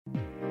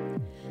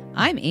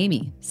I'm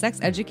Amy, sex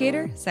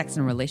educator, sex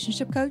and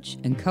relationship coach,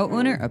 and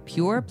co-owner of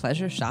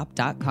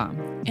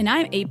PurePleasureShop.com. And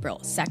I'm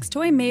April, sex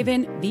toy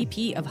maven,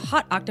 VP of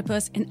Hot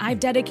Octopus, and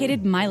I've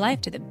dedicated my life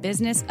to the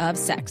business of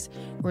sex.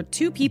 We're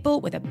two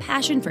people with a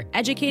passion for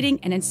educating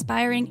and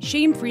inspiring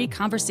shame-free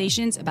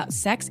conversations about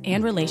sex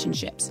and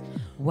relationships.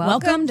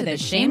 Welcome to the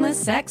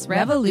Shameless Sex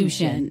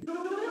Revolution.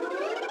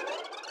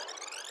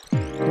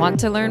 Want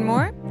to learn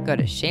more? Go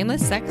to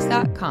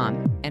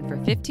shamelesssex.com, and for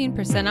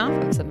 15% off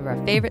of some of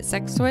our favorite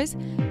sex toys,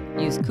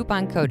 use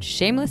coupon code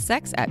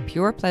shamelesssex at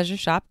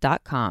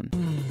purepleasureshop.com.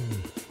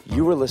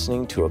 You are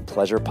listening to a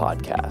pleasure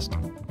podcast.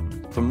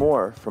 For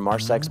more from our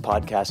sex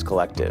podcast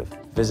collective,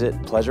 visit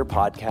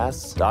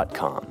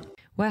pleasurepodcasts.com.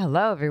 Well,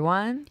 hello,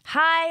 everyone.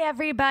 Hi,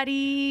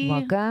 everybody.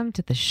 Welcome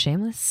to the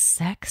Shameless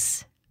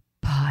Sex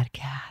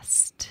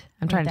Podcast.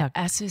 I'm trying to talk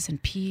S's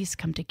and P's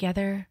come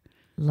together.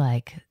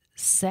 like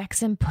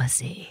sex and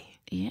pussy.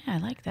 Yeah, I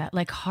like that.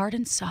 Like hard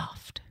and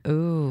soft.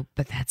 Ooh,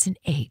 but that's an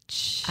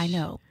H. I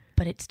know,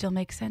 but it still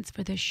makes sense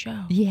for this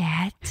show.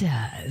 Yeah, it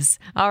does.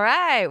 All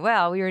right.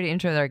 Well, we already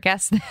introed our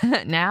guest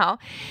now.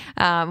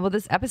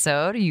 This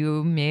episode,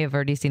 you may have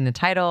already seen the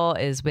title,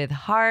 is with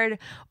Hard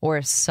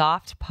or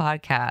Soft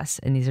Podcast.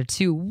 And these are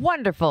two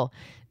wonderful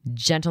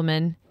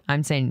gentlemen.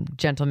 I'm saying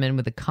gentlemen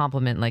with a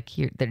compliment, like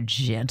here, they're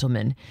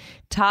gentlemen.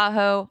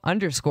 Tahoe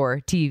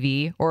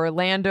 _TV,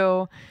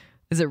 Orlando,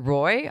 is it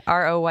Roy?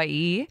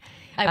 Roye?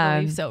 I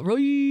believe so.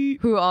 Roy.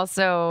 Who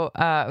also,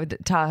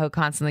 Tahoe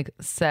constantly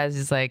says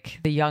is like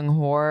the young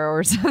whore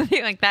or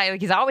something like that.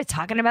 Like he's always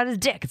talking about his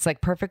dick. It's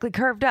like perfectly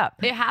curved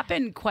up. It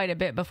happened quite a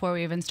bit before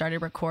we even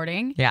started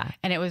recording. Yeah.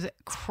 And it was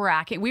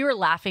cracking. We were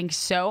laughing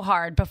so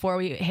hard before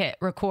we hit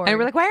record. And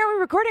we're like, why aren't we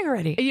recording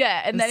already?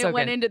 Yeah. And then so it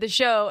went good. into the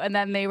show, and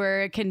then they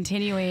were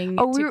continuing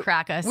to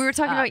crack us. We were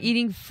talking about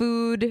eating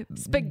food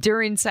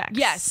during sex.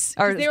 Yes.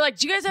 Or They were like,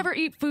 do you guys ever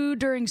eat food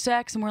during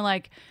sex? And we're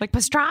like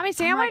pastrami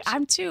sandwich?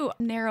 I'm too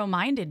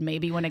narrow-minded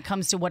maybe when it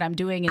comes to what I'm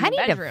doing in I the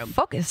need bedroom. to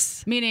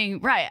focus. Meaning,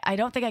 right, I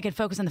don't think I could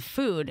focus on the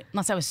food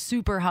unless I was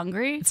super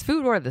hungry. It's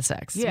food or the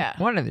sex. Yeah.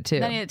 One of the two.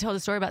 Then he told a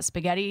story about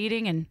spaghetti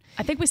eating, and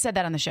I think we said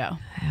that on the show.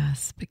 Yeah,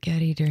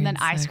 spaghetti during And then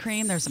sex. ice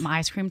cream. There's some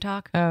ice cream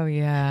talk. Oh,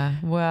 yeah.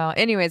 Well,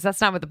 anyways,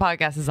 that's not what the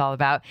podcast is all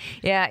about.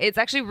 Yeah, it's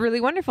actually really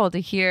wonderful to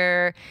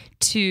hear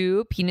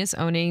two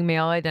penis-owning,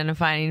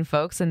 male-identifying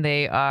folks, and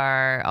they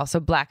are also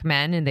black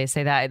men, and they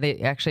say that. They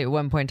actually, at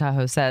one point,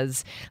 Tahoe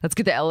says, let's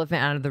get the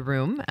elephant out of the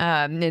room.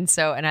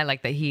 And I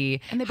like that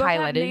he And they both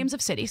highlighted have names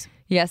of cities.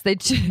 Yes, they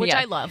do. Which yeah.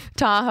 I love.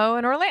 Tahoe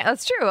and Orlando.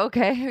 That's true.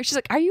 Okay. She's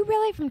like, are you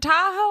really from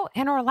Tahoe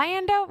and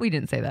Orlando? We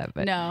didn't say that,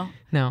 but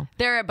no.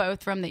 They're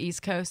both from the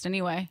East Coast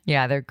anyway.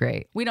 Yeah, they're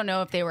great. We don't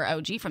know if they were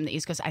OG from the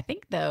East Coast. I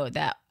think, though,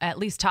 that at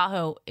least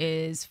Tahoe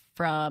is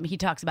he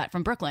talks about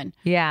from Brooklyn.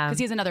 Yeah. Because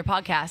he has another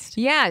podcast.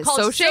 Yeah, called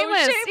so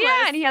shameless.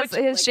 Yeah, and he has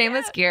his like,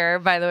 shameless gear,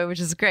 by the way, which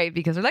is great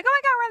because we're like,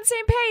 oh my God, we're on the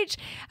same page.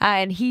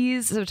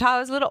 And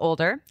Tahoe's a little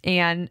older,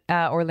 and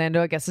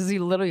Orlando, I guess, is a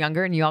little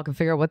younger, and you all can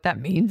figure out what that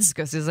means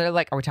because they're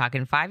like, are we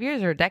talking 5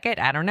 years or a decade?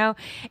 I don't know.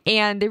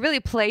 And they really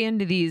play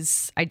into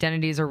these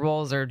identities or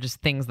roles or just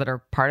things that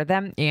are part of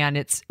them. And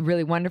it's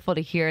really wonderful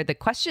to hear the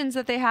questions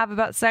that they have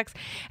about sex,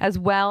 as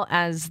well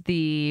as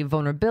the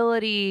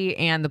vulnerability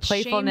and the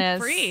playfulness.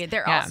 Shame-free.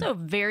 They're also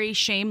very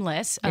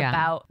shameless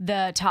about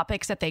the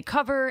topics that they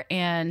cover.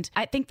 And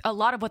I think a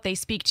lot of what they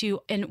speak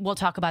to, and we'll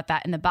talk about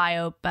that in the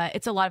bio, but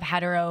it's a lot of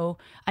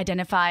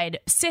hetero-identified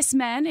cis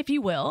men, if you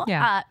will.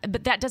 Yeah.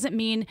 But that doesn't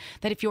mean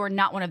that if you're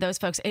not one of those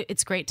folks,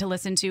 it's great to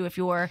listen to if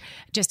you're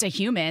just a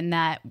human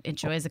that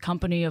enjoys the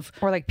company of...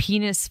 Or like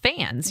penis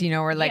fans,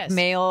 or like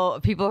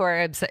male people who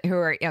are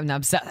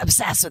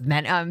obsessed with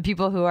men,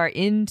 people who are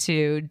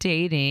into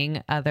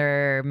dating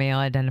other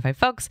male-identified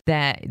folks,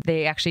 that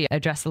they actually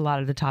address a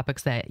lot of the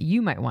topics that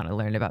you might want to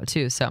learn about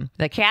too. So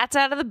the cat's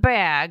out of the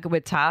bag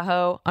with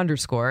Tahoe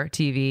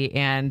 _TV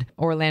and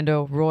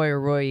Orlando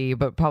Roye,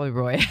 but probably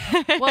Roy.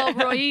 Well,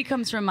 Roy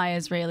comes from my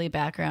Israeli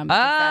background.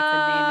 That's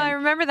the name I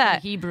remember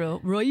that.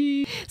 Hebrew.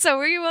 Roy. So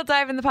we will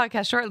dive in the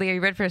podcast shortly. Are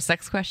you ready for a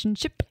sex question,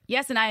 Chip?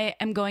 Yes, and I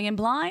am going in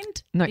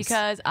blind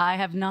because I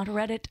have not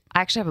read it.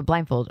 I actually have a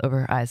blindfold over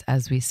her eyes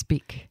as we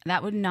speak.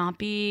 That would not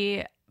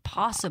be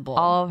possible.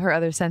 All of her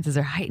other senses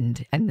are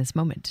heightened in this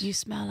moment. You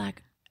smell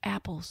like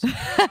apples.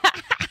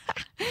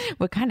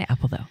 What kind of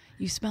apple, though?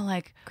 You smell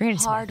like Granny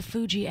hard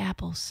Fuji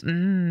apples.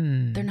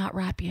 They're not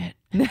ripe yet.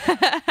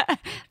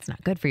 It's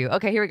not good for you.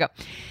 Okay, here we go.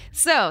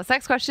 So,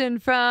 sex question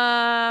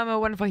from a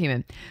wonderful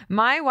human.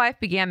 My wife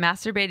began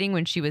masturbating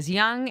when she was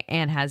young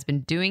and has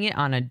been doing it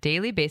on a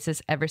daily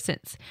basis ever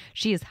since.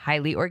 She is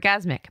highly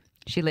orgasmic.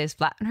 She lays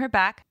flat on her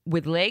back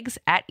with legs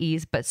at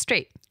ease but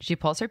straight. She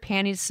pulls her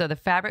panties so the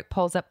fabric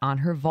pulls up on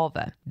her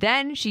vulva.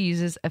 Then she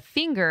uses a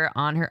finger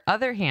on her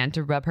other hand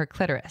to rub her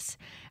clitoris.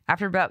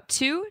 After about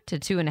 2 to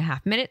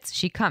 2.5 minutes,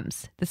 she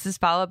comes. This is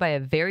followed by a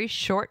very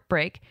short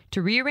break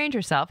to rearrange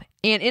herself,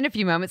 and in a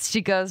few moments,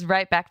 she goes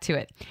right back to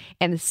it.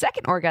 And the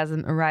second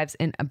orgasm arrives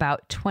in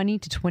about 20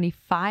 to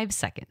 25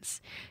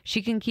 seconds.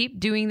 She can keep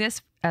doing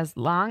this as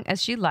long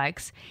as she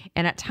likes,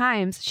 and at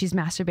times, she's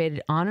masturbated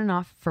on and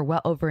off for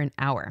well over an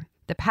hour.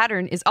 The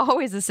pattern is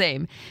always the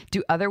same.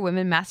 Do other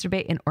women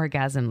masturbate and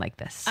orgasm like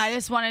this? I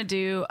just want to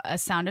do a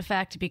sound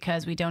effect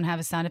because we don't have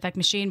a sound effect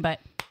machine, but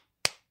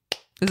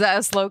Is that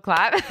a slow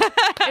clap?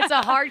 it's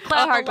a hard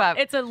clap. A hard clap.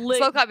 It's a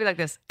slow clap be like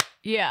this.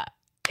 Yeah.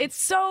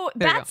 It's so,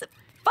 There you that's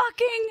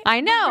fucking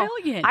I know.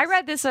 brilliant. I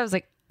read this. I was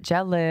like,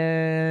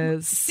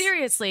 jealous.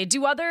 Seriously,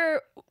 do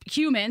other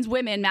humans,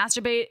 women,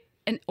 masturbate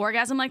and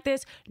orgasm like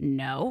this?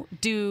 No.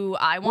 Do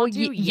I want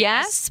to?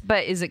 Yes,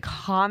 but is it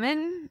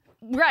common?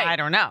 Right. I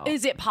don't know.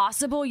 Is it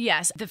possible?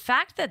 Yes. The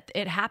fact that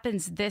it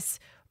happens this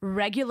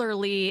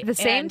regularly, The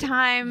same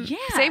time, Yeah.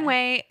 same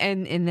way,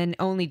 and then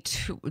only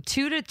 2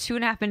 to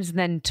 2.5 minutes, and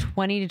then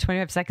 20 to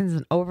 25 seconds,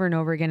 and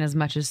over again as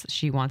much as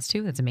she wants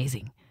to. That's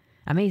amazing.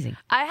 Amazing.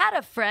 I had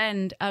a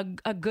friend,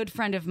 a good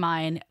friend of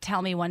mine,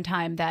 tell me one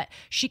time that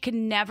she could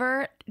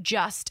never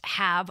just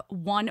have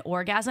one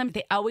orgasm.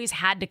 They always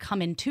had to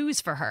come in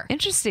twos for her.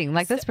 Interesting.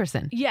 Like this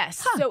person.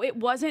 Yes. So it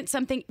wasn't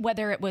something,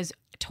 whether it was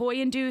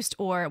toy induced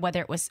or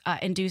whether it was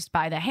induced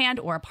by the hand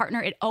or a partner,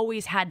 it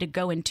always had to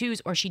go in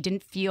twos or she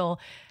didn't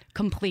feel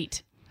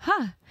complete.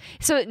 Huh.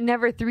 So it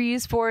never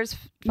 3s, 4s,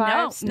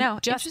 5s? No,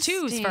 just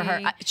twos for her.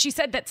 Interesting. She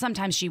said that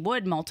sometimes she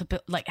would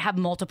have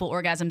multiple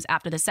orgasms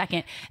after the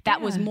second.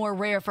 That was more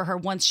rare for her.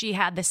 Once she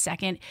had the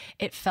second,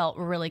 it felt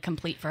really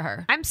complete for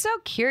her. I'm so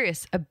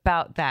curious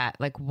about that.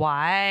 Like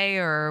why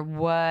or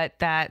what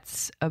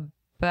that's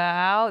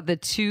about. The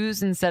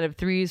 2s instead of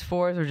 3s,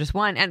 4s, or just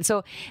 1. And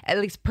so at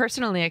least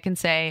personally, I can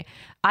say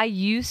I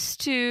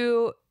used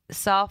to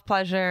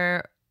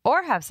self-pleasure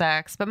or have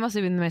sex, but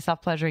mostly with my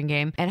self-pleasuring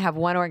game, and have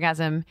 1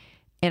 orgasm,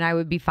 and I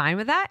would be fine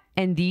with that.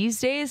 And these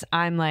days,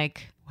 I'm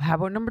like, how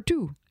about number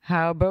 2?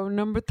 How about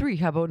number 3?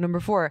 How about number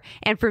 4?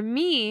 And for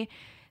me,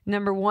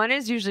 number 1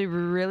 is usually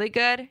really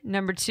good.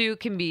 Number 2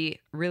 can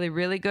be really,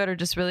 really good or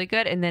just really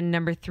good. And then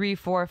number 3,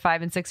 4,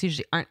 5, and 6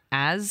 usually aren't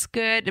as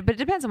good, but it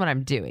depends on what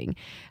I'm doing.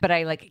 But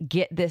I like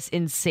get this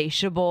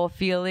insatiable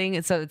feeling.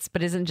 And so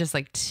but it isn't just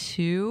like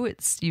 2.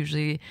 It's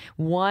usually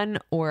 1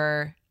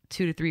 or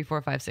 2 to 3,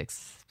 4, 5,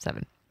 6,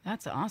 7.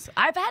 That's awesome.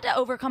 I've had to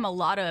overcome a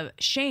lot of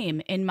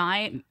shame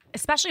in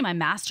especially my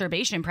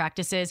masturbation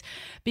practices,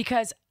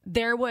 because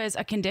there was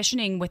a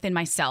conditioning within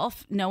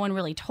myself. No one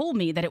really told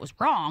me that it was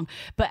wrong.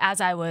 But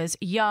as I was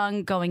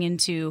young, going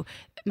into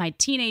my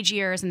teenage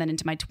years and then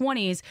into my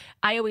 20s,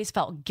 I always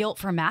felt guilt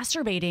for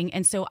masturbating.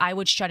 And so I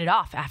would shut it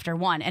off after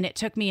 1. And it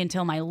took me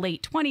until my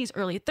late 20s,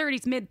 early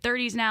 30s, mid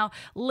 30s now,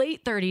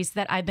 late 30s,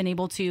 that I've been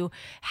able to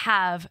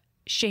have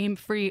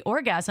shame-free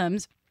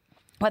orgasms,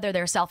 whether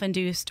they're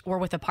self-induced or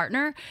with a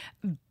partner,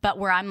 but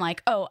where I'm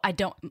like, oh, I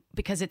don't,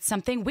 because it's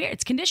something weird.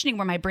 It's conditioning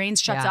where my brain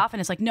shuts off and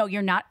it's like, no,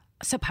 you're not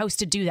supposed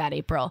to do that,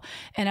 April.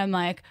 And I'm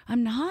like,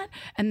 I'm not.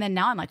 And then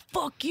now I'm like,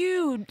 fuck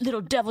you,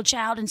 little devil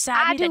child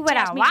inside me. do what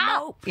I want.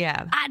 No.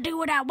 Yeah. I do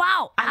what I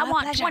want. I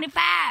want pleasure.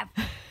 25.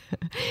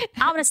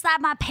 I want to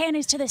slide my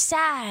panties to the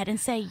side and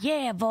say,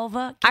 yeah,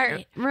 vulva.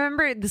 I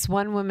remember this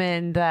one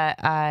woman that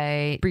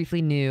I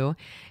briefly knew.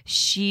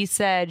 She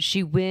said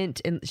she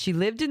went and she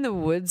lived in the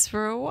woods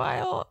for a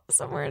while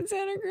somewhere in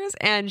Santa Cruz.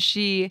 And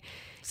she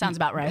Sounds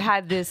about right.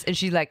 had this, and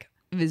she like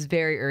was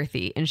very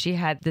earthy. And she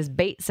had this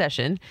bait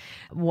session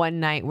one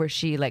night where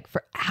she like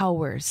for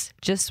hours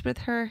just with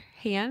her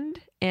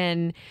hand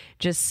and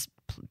just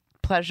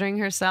pleasuring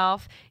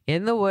herself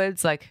in the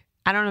woods, like,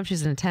 I don't know if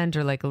she's in a tent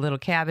or like a little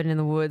cabin in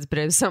the woods, but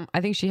it was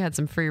I think she had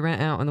some free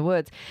rent out in the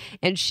woods,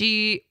 and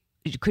she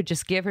could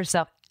just give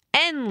herself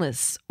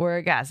endless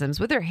orgasms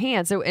with her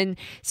hands.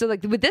 So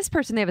like with this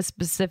person, they have a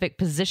specific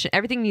position.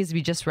 Everything needs to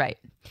be just right.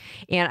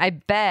 And I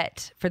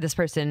bet for this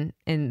person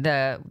and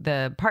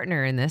the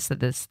partner in this, that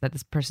this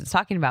person's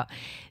talking about,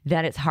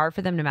 that it's hard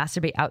for them to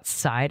masturbate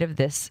outside of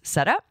this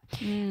setup.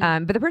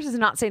 But the person's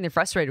not saying they're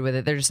frustrated with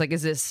it. They're just like,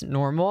 is this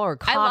normal or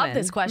common? I love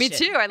this question. Me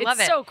too. I love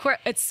it.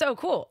 It's so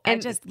cool. I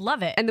just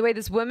love it. And the way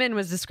this woman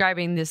was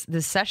describing this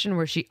session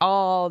where she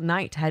all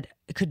night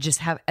could just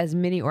have as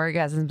many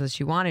orgasms as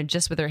she wanted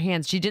just with her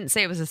hands. She didn't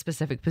say it was a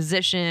specific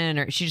position,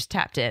 or she just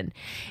tapped in,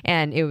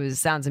 and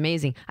sounds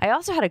amazing. I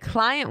also had a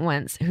client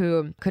once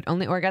who could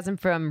only orgasm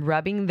from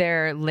rubbing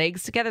their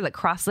legs together, like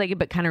cross-legged,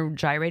 but kind of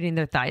gyrating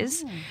their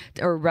thighs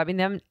or rubbing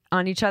them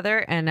on each other,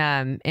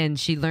 and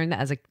she learned that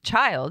as a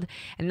child,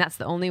 and that's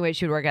the only way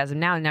she would orgasm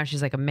now. And now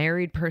she's like a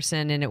married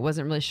person, and it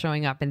wasn't really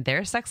showing up in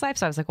their sex life.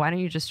 So I was like, why don't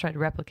you just try to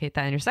replicate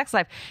that in your sex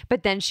life?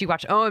 But then she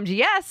watched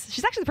OMGS.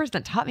 She's actually the person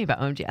that taught me about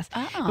OMGS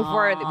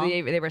before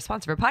they were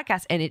sponsored for a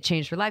podcast, and it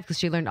changed her life because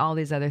she learned all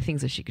these other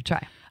things that she could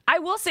try. I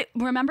will say,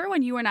 remember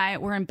when you and I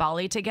were in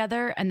Bali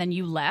together and then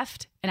you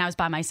left and I was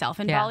by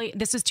myself in Bali?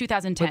 This was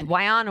 2010. With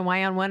Y on and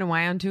Y on 1 and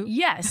Y on 2?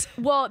 Yes.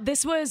 Well,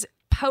 this was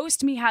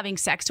post me having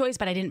sex toys,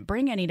 but I didn't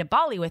bring any to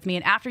Bali with me.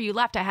 And after you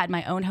left, I had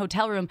my own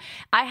hotel room.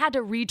 I had to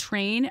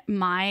retrain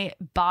my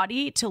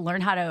body to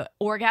learn how to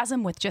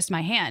orgasm with just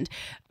my hand,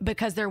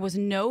 because there was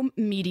no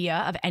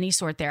media of any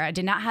sort there. I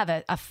did not have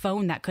a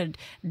phone that could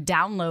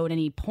download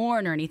any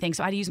porn or anything.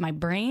 So I had to use my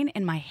brain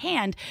and my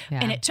hand. Yeah.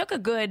 And it took a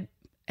good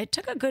it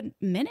took a good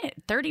minute,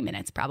 30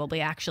 minutes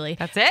probably, actually.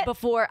 That's it?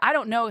 Before, I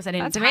don't know because I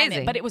didn't That's time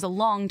amazing. it, but it was a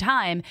long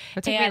time.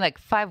 It took me like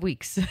 5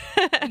 weeks.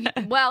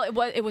 Well,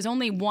 it was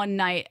only one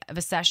night of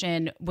a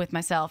session with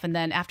myself. And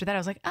then after that, I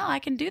was like, oh, I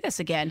can do this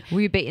again.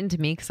 Were you baiting to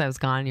me because I was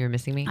gone? You were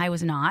missing me? I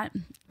was not.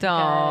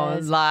 Don't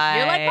because lie.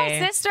 You're like my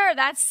sister.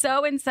 That's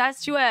so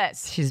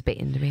incestuous. She's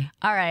baiting to me.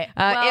 All right.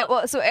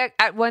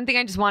 One thing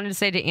I just wanted to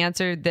say to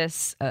answer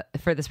this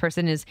for this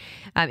person is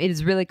it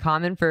is really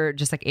common for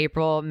just like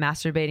April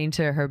masturbating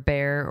to her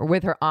bear or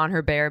with her on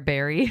her bear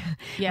Barry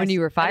when you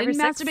were 5 or 6.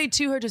 I didn't masturbate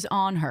to her, just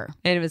on her.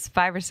 And it was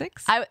 5 or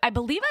 6? I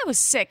believe I was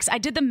 6. I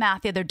did the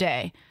math the other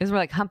day. It was more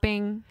like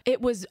humping.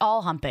 It was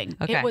all humping.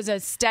 Okay. It was a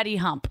steady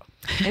hump.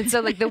 And so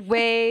like the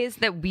ways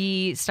that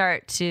we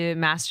start to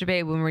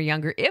masturbate when we're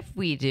younger, if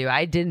we do,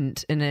 I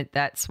didn't. And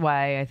that's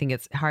why I think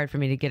it's hard for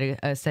me to get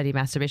a steady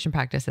masturbation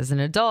practice as an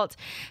adult,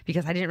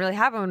 because I didn't really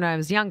have it when I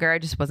was younger. I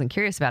just wasn't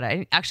curious about it.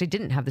 I actually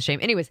didn't have the shame.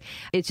 Anyways,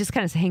 it just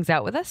kind of hangs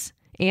out with us.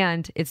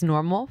 And it's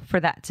normal for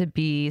that to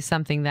be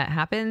something that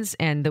happens.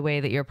 And the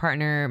way that your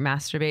partner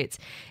masturbates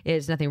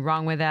is nothing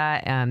wrong with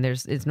that.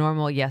 It's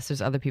normal. Yes,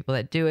 there's other people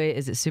that do it.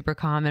 Is it super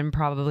common?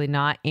 Probably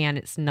not. And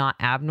it's not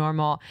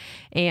abnormal.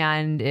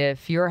 And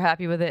if you're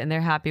happy with it and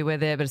they're happy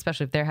with it, but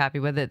especially if they're happy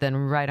with it, then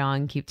right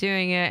on, keep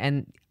doing it.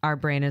 And our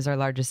brain is our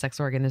largest sex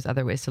organ. There's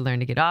other ways to learn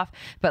to get off.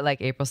 But like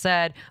April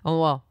said,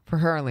 for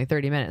her, only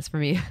 30 minutes. For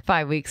me,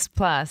 5 weeks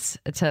plus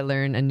to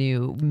learn a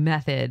new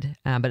method,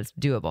 but it's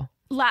doable.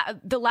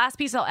 The last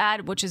piece I'll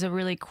add, which is a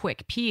really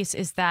quick piece,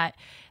 is that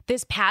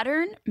this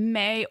pattern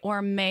may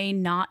or may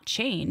not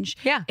change.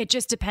 Yeah. It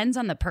just depends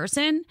on the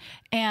person.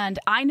 And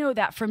I know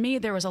that for me,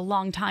 there was a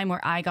long time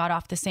where I got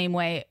off the same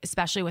way,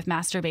 especially with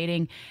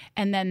masturbating.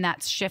 And then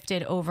that's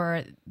shifted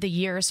over the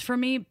years for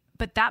me.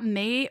 But that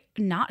may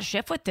not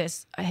shift with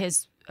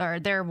his or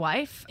their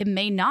wife. It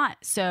may not.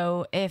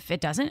 So if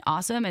it doesn't,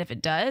 awesome. And if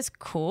it does,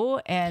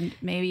 cool. And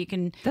maybe you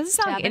can. Doesn't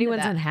sound like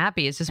anyone's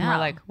unhappy. It's just more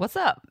like, what's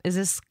up? Is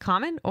this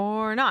common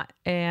or not?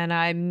 And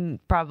I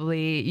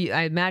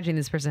imagine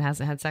this person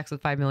hasn't had sex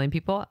with 5 million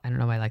people. I don't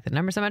know why I like the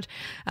number so much.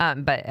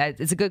 But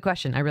it's a good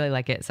question. I really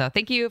like it. So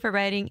thank you for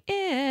writing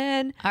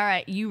in. All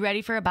right. You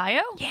ready for a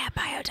bio? Yeah,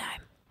 bio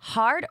time.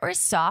 Hard or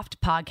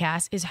Soft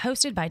podcast is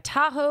hosted by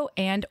Tahoe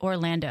and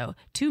Orlando,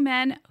 2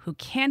 men who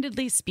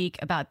candidly speak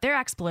about their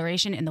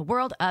exploration in the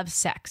world of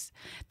sex.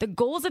 The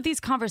goals of these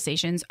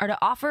conversations are to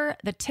offer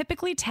the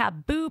typically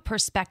taboo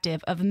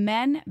perspective of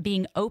men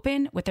being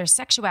open with their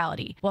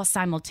sexuality, while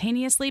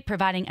simultaneously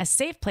providing a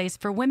safe place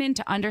for women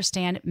to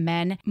understand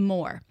men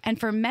more, and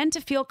for men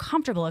to feel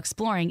comfortable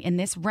exploring in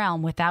this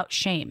realm without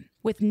shame.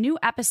 With new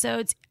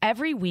episodes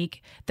every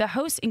week, the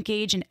hosts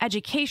engage in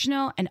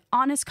educational and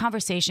honest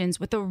conversations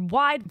with a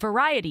wide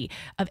variety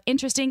of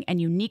interesting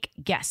and unique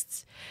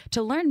guests.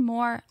 To learn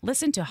more,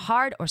 listen to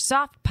Hard or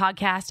Soft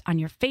Podcast on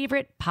your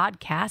favorite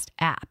podcast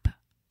app.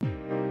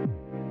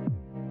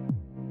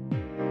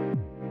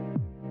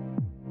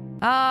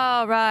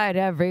 All right,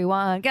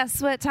 everyone.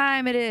 Guess what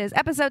time it is?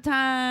 Episode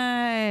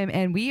time.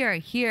 And we are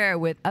here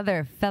with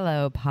other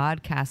fellow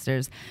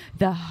podcasters,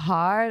 the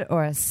Hard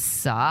or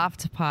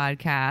Soft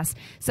Podcast.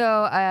 So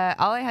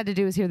all I had to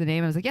do was hear the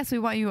name. I was like, yes, we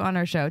want you on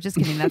our show. Just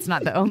kidding. That's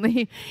not the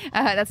only,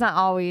 that's not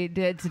all we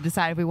did to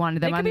decide if we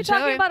wanted them on the show. They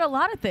could be talking about a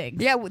lot of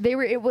things. Yeah, they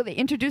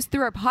introduced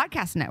through our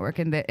podcast network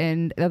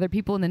and other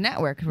people in the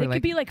network. They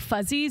could be like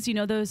fuzzies,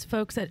 those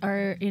folks that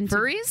are into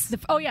furries?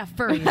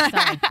 Furries.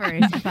 Sorry,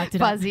 furries. I fucked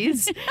it up.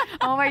 Fuzzies.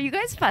 Oh, are you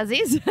guys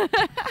fuzzies?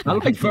 I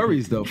like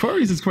furries, though.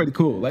 Furries is pretty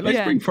cool. Like,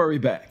 let's bring furry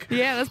back.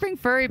 Yeah, let's bring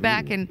furry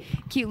back and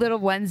cute little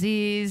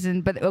onesies.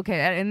 And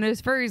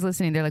there's furries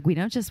listening. They're like, we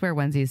don't just wear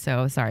onesies,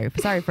 so sorry,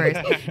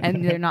 furries.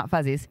 And they're not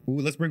fuzzies. Ooh,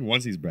 let's bring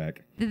onesies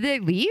back. Did they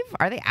leave?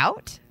 Are they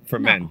out? For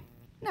men.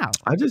 No.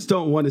 I just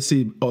don't want to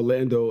see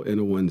Orlando in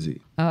a onesie.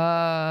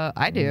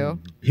 I do.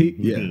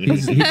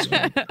 He's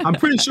I'm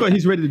pretty sure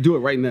he's ready to do it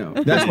right now.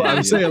 That's why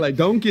I'm saying, like,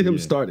 don't get him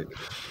started.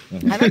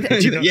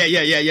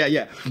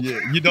 Yeah.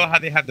 You know how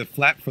they have the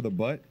flap for the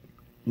butt?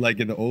 Like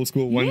in the old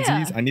school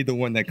onesies? Yeah. I need the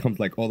one that comes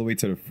like all the way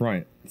to the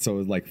front. So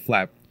it's like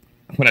flap.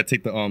 When I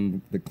take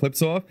the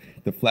clips off,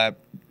 the flap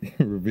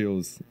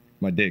reveals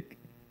my dick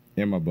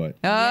and my butt.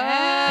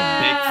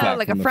 Oh,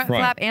 like a front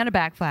flap and a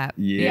back flap.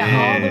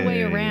 Yeah, all the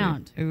way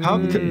around.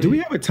 Do we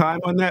have a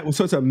time on that?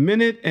 So it's 1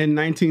 minute and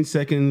 19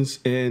 seconds,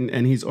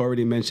 and he's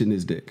already mentioned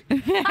his dick.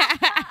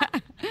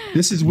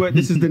 This is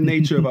the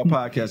nature of our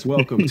podcast.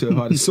 Welcome to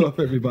Hard and Soft,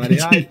 everybody.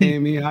 Hi,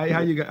 Amy.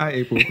 Hi, you guys. Hi,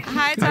 April.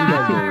 Hi,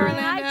 Tahoe.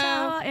 Hi,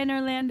 Tahoe in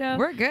Orlando.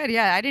 We're good.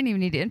 Yeah, I didn't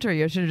even need to intro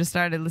you. I should have just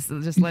started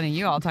just letting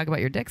you all talk about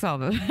your dicks all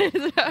the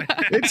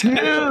It's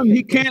him.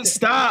 He can't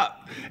stop.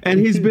 And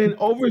he's been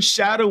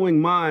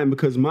overshadowing mine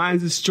because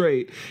mine's is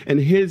straight and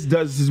his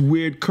does this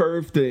weird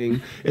curve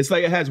thing. It's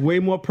like it has way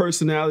more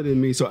personality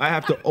than me. So I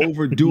have to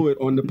overdo it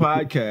on the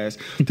podcast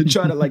to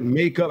try to like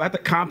make up. I have to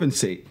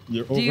compensate.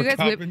 You're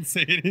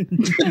overcompensating.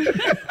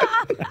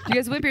 you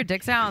guys whip your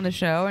dicks out on the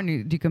show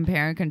and do you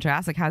compare and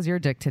contrast? Like, how's your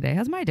dick today?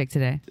 How's my dick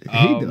today?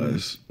 He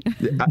does.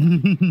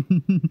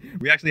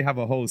 We actually have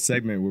a whole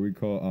segment where we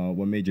call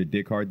 "What Made Your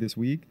Dick Hard This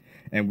Week,"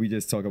 and we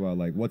just talk about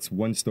like what's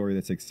one story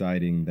that's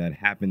exciting that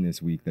happened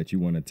this week that you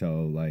want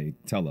to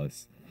tell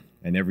us.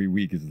 And every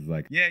week is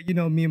like, yeah,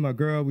 me and my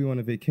girl, we went on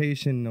a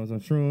vacation and I was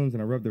on shrooms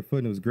and I rubbed her foot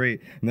and it was great.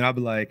 And then I'll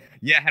be like,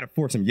 yeah, I had a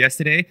foursome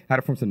yesterday, I had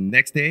a foursome the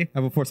next day, I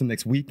have a foursome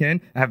next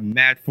weekend, I have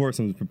mad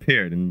foursomes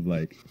prepared. And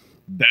like,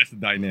 that's the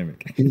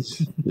dynamic.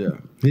 He's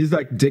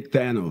like Dick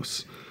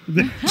Thanos.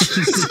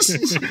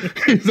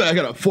 He's like, I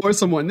gotta force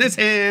someone this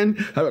hand.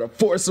 I gotta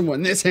force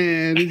someone this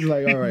hand. He's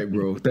like, all right,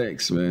 bro,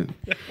 thanks, man.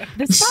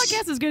 This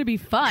podcast is going to be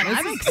fun.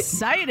 I'm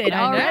excited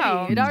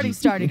already. It already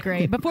started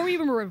great. Before we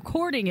even were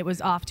recording, it was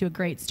off to a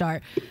great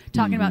start.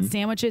 Talking about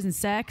sandwiches and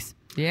sex.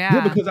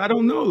 Yeah, because I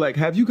don't know. Like,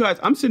 have you guys?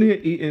 I'm sitting here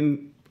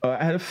eating.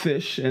 I had a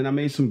fish and I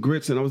made some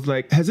grits, and I was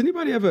like, has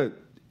anybody ever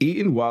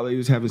eaten while they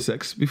was having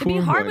sex before?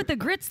 It'd be hard with the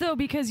grits, though,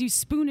 because you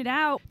spoon it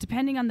out.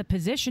 Depending on the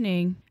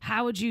positioning,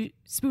 how would you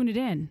spoon it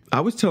in?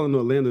 I was telling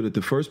Orlando that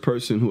the first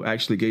person who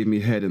actually gave me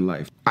head in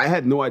life, I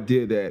had no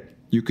idea that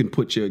you can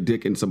put your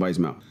dick in somebody's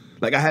mouth.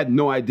 Like, I had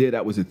no idea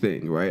that was a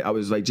thing, right? I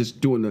was like just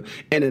doing the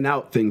in and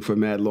out thing for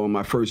mad long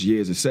my first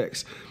years of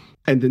sex.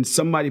 And then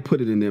somebody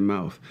put it in their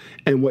mouth.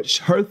 And what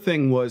her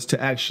thing was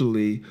to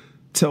actually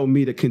tell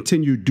me to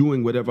continue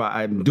doing whatever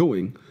I'm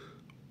doing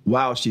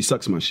while she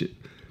sucks my shit.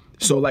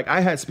 So, like, I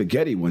had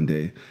spaghetti one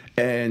day,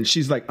 and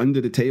she's, like,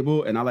 under the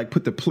table, and I, like,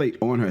 put the plate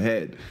on her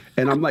head.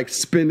 And I'm, like,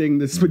 spinning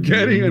the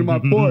spaghetti in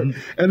my fork,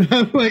 and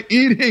I'm, like,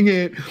 eating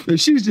it,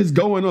 and she's just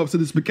going off. So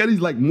the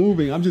spaghetti's, like,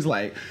 moving. I'm just,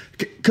 like,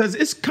 because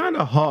it's kind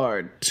of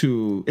hard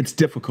to, it's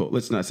difficult.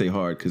 Let's not say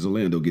hard, because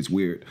Orlando gets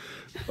weird.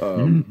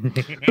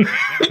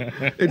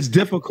 It's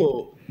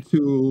difficult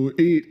to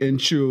eat and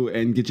chew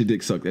and get your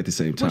dick sucked at the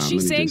same time. Was she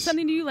saying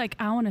something to you like,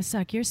 I want to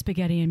suck your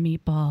spaghetti and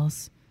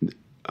meatballs?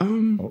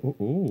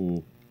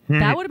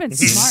 That would have been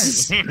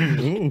smart.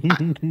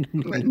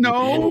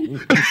 No.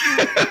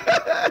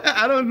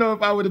 I don't know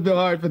if I would have been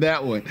hard for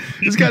that one.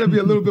 It's got to be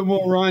a little bit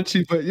more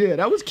raunchy, but yeah,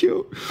 that was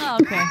cute. Oh,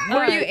 okay.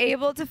 Were you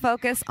able to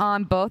focus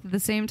on both at the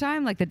same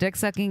time, like the dick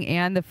sucking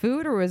and the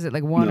food, or was it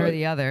like one or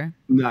the other?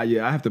 Nah,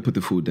 yeah, I have to put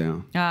the food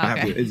down. Oh,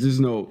 okay. It's just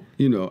no,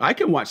 I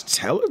can watch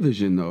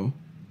television though,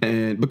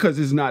 and because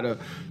it's not a,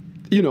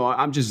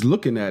 I'm just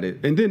looking at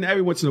it, and then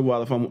every once in a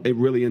while, if I'm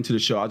really into the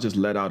show, I'll just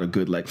let out a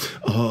good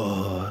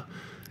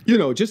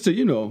just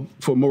to,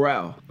 for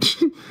morale.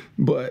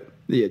 But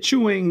yeah,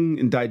 chewing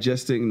and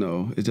digesting,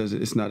 no,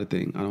 it's not a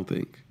thing, I don't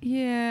think.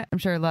 Yeah, I'm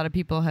sure a lot of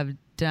people have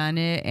done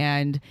it,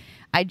 and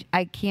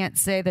I can't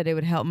say that it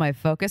would help my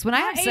focus. When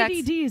I have sex,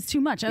 ADD is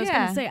too much. I was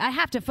going to say, I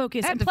have to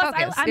focus. I'm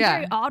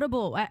very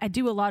audible. I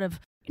do a lot of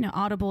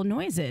audible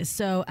noises,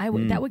 so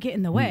that would get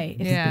in the way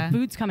if the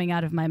food's coming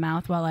out of my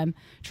mouth while I'm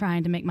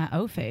trying to make my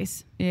O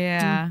face.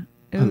 Yeah.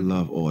 I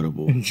love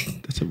audible.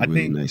 That's a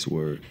really nice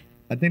word.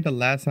 I think the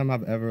last time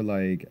I've ever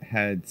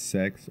had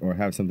sex or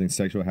have something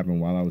sexual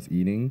happen while I was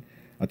eating,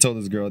 I told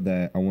this girl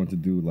that I want to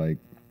do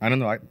I don't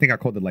know, I think I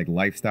called it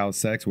lifestyle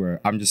sex, where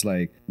I'm just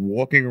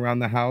walking around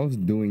the house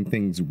doing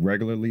things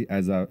regularly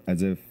as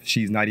if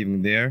she's not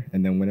even there,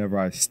 and then whenever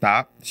I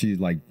stop, she's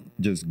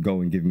just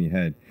go and give me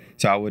head.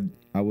 So I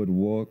would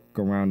walk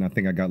around. I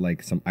think I got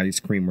some ice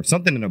cream or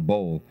something in a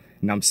bowl,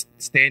 and I'm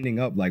standing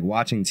up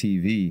watching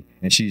TV,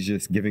 and she's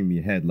just giving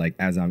me head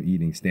as I'm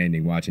eating,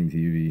 standing watching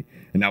TV.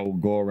 And I will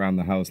go around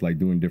the house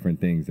doing different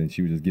things, and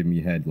she would just give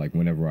me head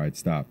whenever I'd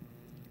stop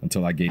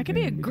until I gave. That could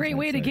be a great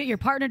way to get your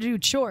partner to do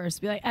chores.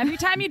 Be like, every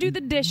time you do the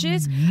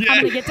dishes,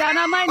 I'm gonna get down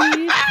on my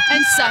knees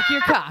and suck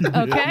your cock.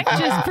 Okay,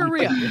 just for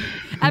real.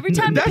 Every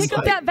time you pick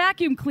up that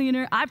vacuum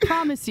cleaner, I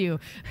promise you.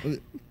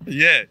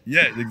 Yeah,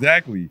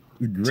 exactly.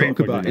 Great. Talk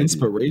about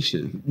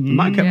inspiration.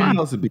 My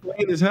house would be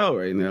clean as hell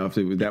right now if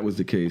that was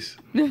the case.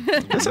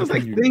 That sounds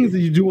like things that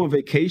you do on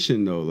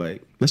vacation, though.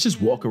 Let's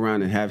just walk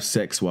around and have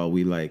sex while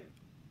we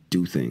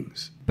do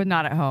things. But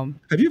not at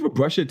home. Have you ever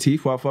brushed your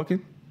teeth while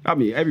fucking? I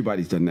mean,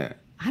 everybody's done that.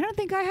 I don't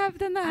think I have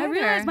done that I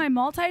realize my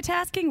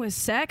multitasking with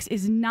sex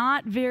is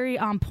not very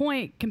on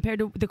point compared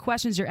to the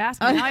questions you're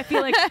asking. Now I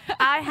feel like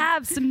I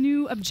have some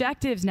new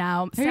objectives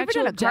now. Have you ever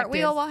done a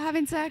cartwheel while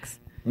having sex?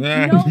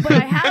 No, but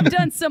I have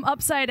done some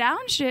upside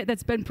down shit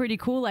that's been pretty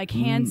cool, like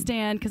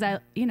handstand, because I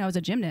was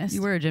a gymnast.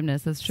 You were a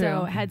gymnast, that's true.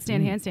 So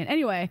headstand, handstand.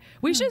 Anyway,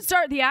 we should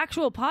start the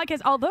actual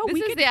podcast. Although this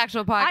is the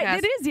actual podcast.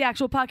 It is the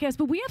actual podcast,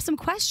 but we have some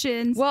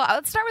questions. Well,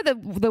 let's start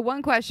with the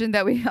one question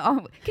that we.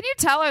 Can you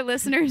tell our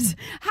listeners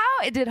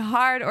how did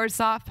hard or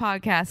soft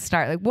podcast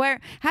start?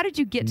 How did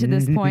you get to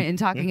this point in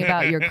talking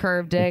about your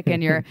curved dick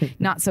and your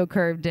not so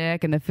curved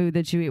dick and the food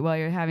that you eat while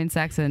you're having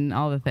sex and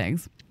all the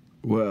things?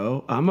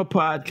 Well, I'm a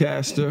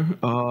podcaster.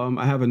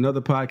 I have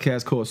another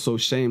podcast called So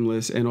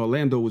Shameless, and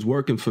Orlando was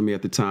working for me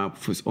at the time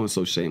on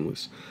So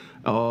Shameless.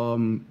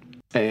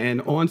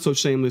 And on So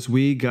Shameless,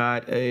 we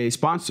got a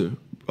sponsor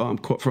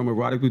from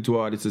Erotic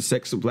Boudoir. It's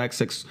a black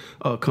sex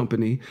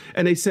company,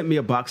 and they sent me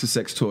a box of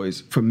sex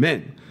toys for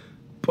men.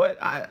 but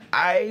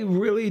I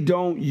really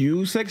don't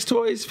use sex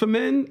toys for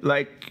men.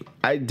 Like,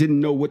 I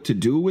didn't know what to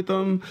do with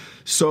them.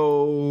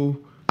 So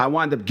I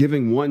wound up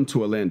giving one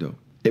to Orlando.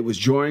 It was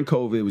during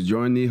COVID. It was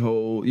during the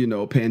whole,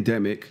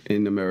 pandemic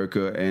in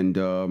America. And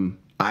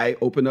I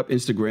opened up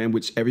Instagram,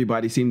 which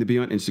everybody seemed to be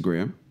on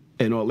Instagram.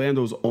 And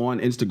Orlando's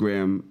on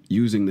Instagram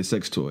using the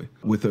sex toy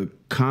with a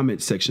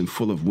comment section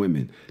full of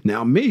women.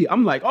 Now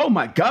I'm like, oh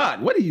my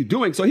God, what are you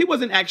doing? So he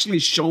wasn't actually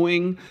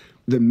showing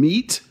the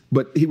meat,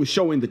 but he was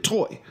showing the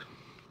toy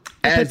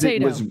as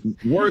it was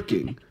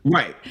working.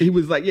 Right. He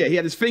was like, he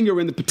had his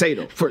finger in the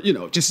potato for,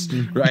 just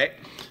right.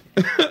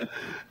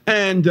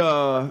 And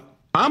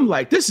I'm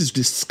like, this is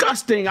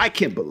disgusting. I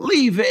can't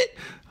believe it.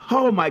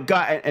 Oh my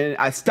God. And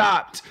I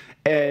stopped.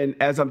 And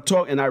as I'm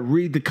talking, I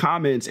read the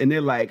comments and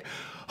they're like,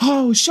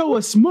 oh, show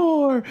us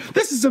more.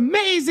 This is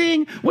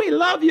amazing. We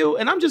love you.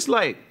 And I'm just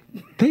like,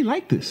 they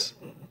like this.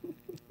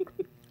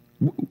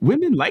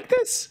 Women like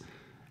this?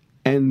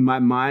 And my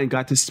mind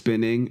got to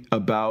spinning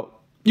about,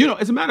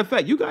 as a matter of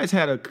fact, you guys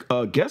had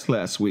a guest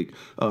last week,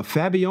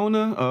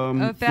 Fabiana.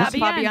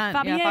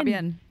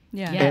 Fabienne.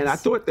 Yeah. Yes. And I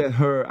thought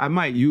that I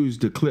might use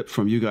the clip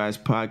from you guys'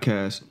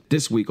 podcast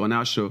this week on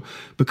our show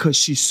because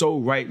she's so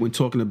right when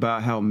talking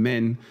about how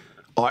men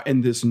are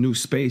in this new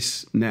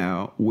space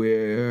now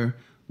where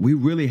we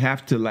really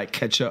have to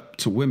catch up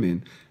to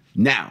women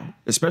now,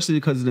 especially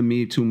because of the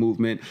Me Too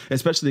movement,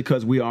 especially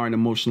because we aren't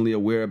emotionally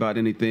aware about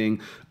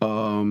anything,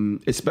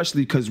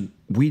 especially because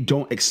we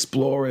don't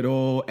explore it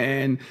all.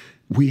 And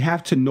we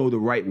have to know the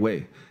right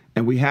way.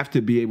 And we have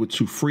to be able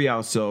to free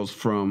ourselves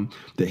from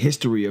the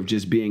history of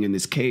just being in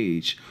this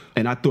cage.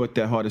 And I thought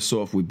that Hard or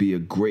Soft would be a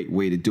great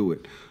way to do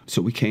it.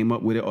 So we came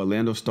up with it.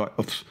 Orlando,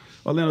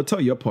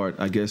 tell your part,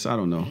 I guess. I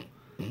don't know.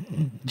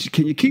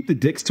 Can you keep the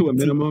dicks to a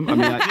minimum? I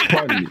mean,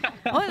 pardon me.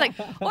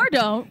 Or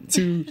don't.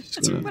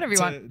 Whatever you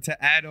want.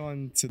 To add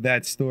on to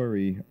that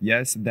story,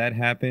 yes, that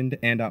happened.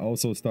 And I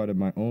also started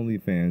my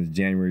OnlyFans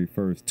January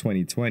 1st,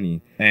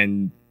 2020.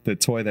 And the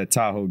toy that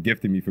Tahoe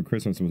gifted me for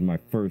Christmas was my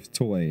first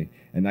toy.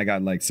 And I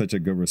got such a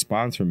good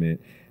response from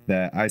it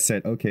that I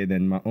said, okay,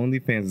 then my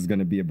OnlyFans is going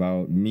to be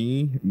about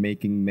me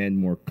making men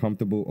more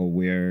comfortable,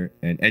 aware,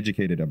 and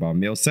educated about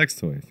male sex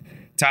toys.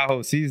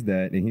 Tahoe sees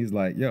that and he's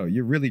like, yo,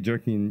 you're really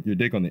jerking your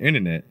dick on the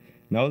internet.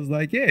 And I was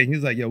like, yeah. And he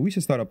was like, yo, we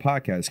should start a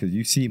podcast because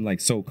you seem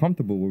so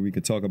comfortable where we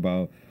could talk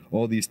about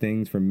all these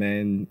things for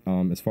men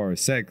as far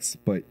as sex,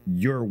 but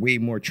you're way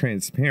more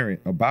transparent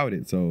about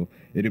it. So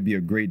it'll be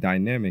a great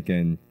dynamic.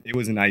 And it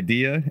was an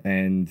idea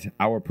and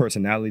our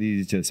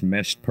personalities just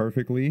meshed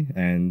perfectly.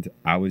 And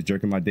I was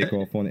jerking my dick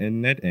off on the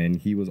internet and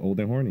he was old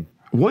and horny.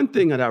 One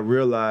thing that I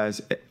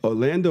realized,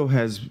 Orlando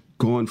has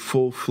gone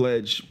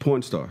full-fledged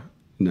porn star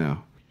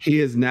now. He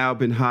has now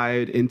been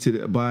hired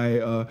by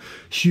a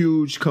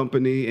huge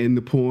company in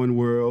the porn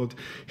world.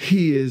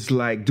 He is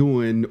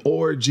doing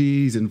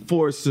orgies and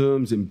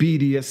foursomes and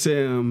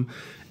BDSM.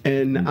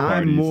 And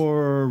I'm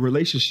more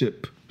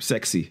relationship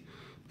sexy.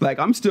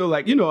 I'm still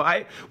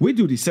we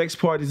do these sex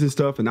parties and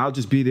stuff and I'll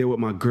just be there with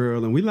my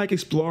girl and we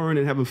exploring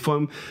and having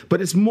fun, but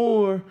it's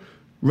more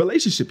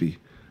relationship-y.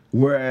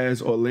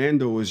 Whereas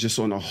Orlando is just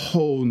on a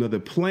whole nother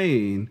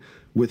plane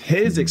with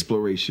his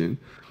exploration.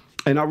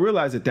 And I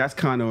realize that that's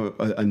kind of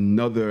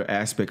another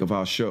aspect of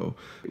our show.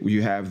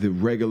 You have the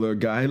regular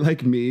guy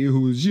like me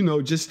who's,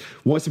 just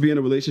wants to be in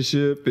a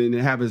relationship and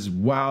have his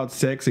wild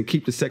sex and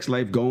keep the sex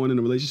life going in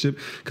a relationship.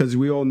 Because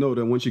we all know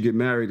that once you get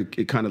married,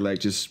 it kind of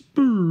just,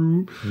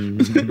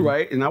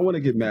 right? And I want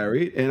to get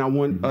married and I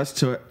want us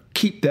to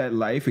keep that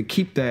life and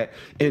keep that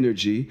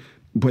energy.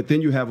 But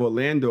then you have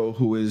Orlando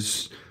who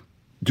is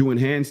doing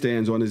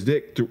handstands on his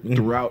dick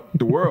throughout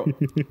the world.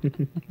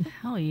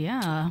 Hell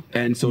yeah.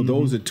 And so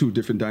those are two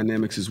different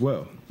dynamics as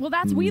well. Well,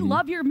 we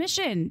love your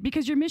mission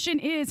because your mission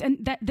is, and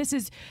that this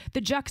is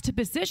the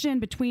juxtaposition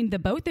between the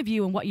both of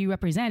you and what you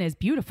represent is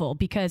beautiful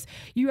because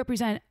you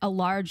represent a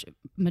large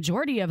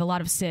majority of a lot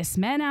of cis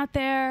men out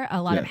there,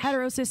 a lot of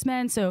hetero cis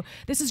men. So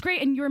this is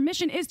great. And your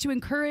mission is to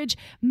encourage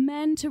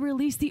men to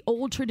release the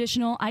old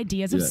traditional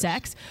ideas of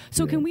sex.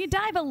 So can we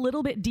dive a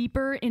little bit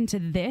deeper into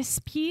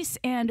this piece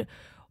and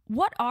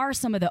what are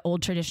some of the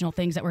old traditional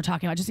things that we're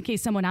talking about, just in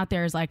case someone out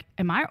there is like,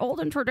 am I old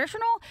and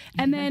traditional?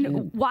 And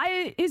then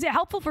why is it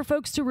helpful for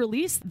folks to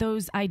release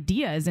those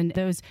ideas and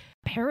those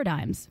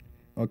paradigms?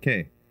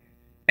 Okay.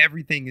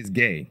 Everything is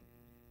gay.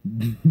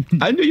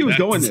 I knew you was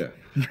going there.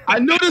 I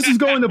knew this was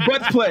going to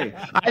butt play.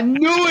 I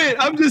knew it.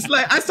 I'm just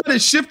I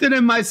started shifting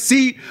in my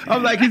seat.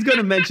 I'm like, he's going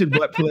to mention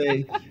butt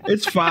play.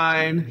 It's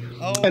fine.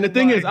 And the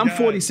thing is, I'm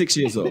 46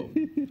 years old.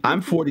 I'm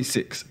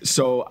 46.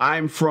 So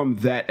I'm from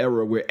that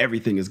era where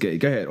everything is gay.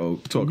 Go ahead.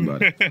 Talk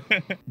about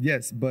it.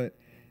 Yes, but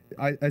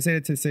I say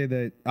it to say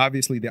that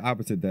obviously the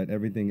opposite, that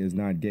everything is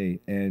not gay.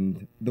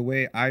 And the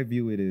way I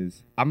view it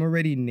is I'm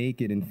already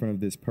naked in front of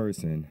this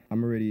person.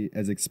 I'm already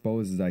as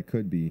exposed as I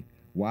could be.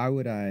 Why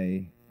would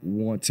I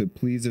want to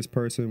please this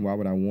person? Why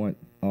would I want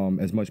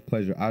as much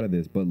pleasure out of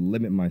this, but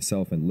limit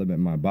myself and limit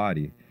my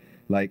body?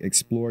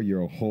 Explore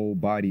your whole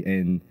body.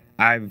 And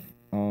I've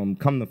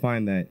come to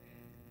find that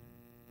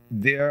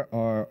there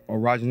are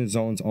erogenous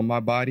zones on my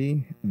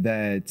body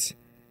that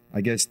I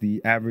guess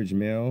the average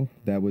male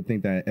that would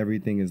think that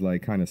everything is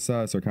like kind of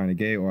sus or kind of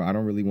gay, or I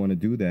don't really want to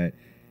do that.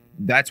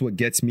 That's what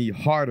gets me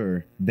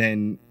harder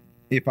than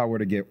if I were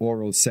to get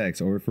oral sex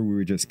or if we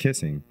were just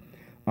kissing.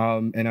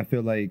 And I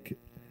feel like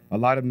a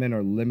lot of men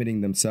are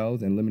limiting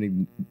themselves and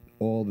limiting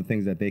all the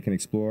things that they can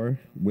explore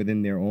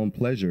within their own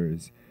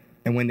pleasures.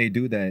 And when they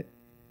do that,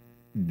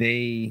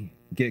 they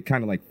get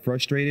kind of like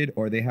frustrated,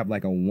 or they have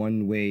like a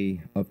one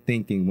way of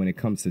thinking when it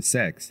comes to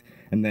sex.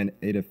 And then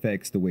it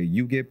affects the way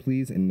you get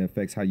pleased, and it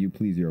affects how you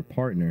please your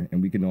partner.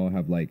 And we can all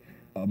have like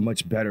a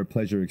much better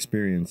pleasure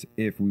experience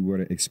if we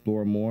were to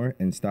explore more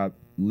and stop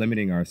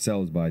limiting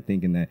ourselves by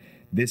thinking that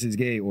this is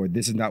gay, or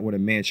this is not what a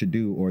man should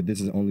do, or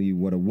this is only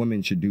what a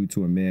woman should do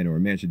to a man, or a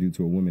man should do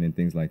to a woman, and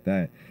things like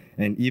that.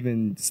 And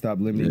even stop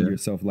limiting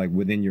yourself like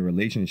within your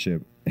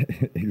relationship.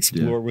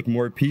 Explore with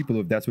more people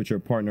if that's what your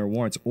partner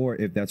wants, or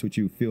if that's what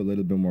you feel a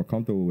little bit more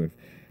comfortable with.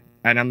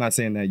 And I'm not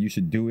saying that you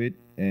should do it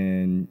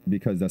and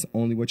because that's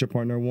only what your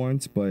partner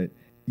wants, but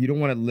you don't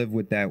want to live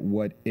with that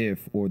what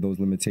if or those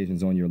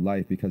limitations on your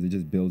life, because it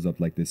just builds up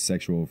like this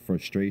sexual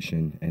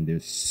frustration, and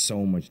there's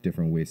so much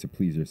different ways to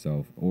please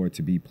yourself or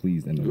to be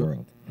pleased in the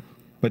world.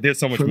 But there's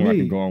so much more I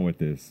can go on with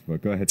this.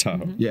 But go ahead,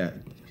 Tahoe. Yeah,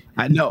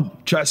 I know.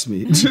 Trust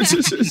me.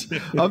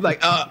 I'm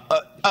like,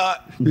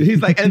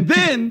 he's like, and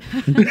then,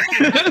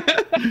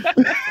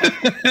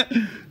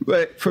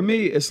 but for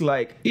me, it's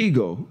like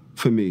ego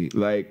for me.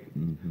 Like,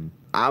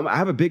 I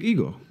have a big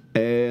ego.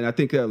 And I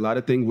think that a lot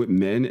of things with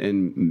men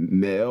and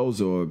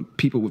males or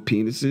people with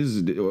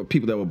penises or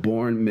people that were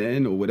born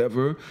men or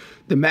whatever,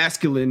 the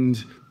masculine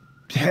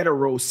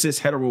cis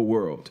hetero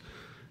world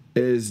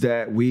is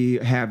that we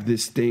have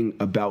this thing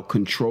about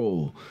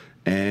control.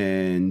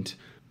 And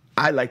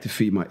I like to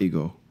feed my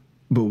ego.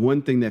 But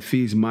one thing that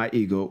feeds my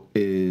ego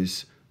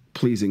is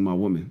pleasing my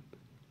woman,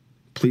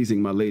 pleasing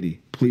my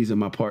lady, pleasing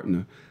my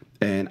partner.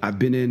 And I've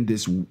been in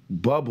this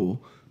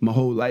bubble my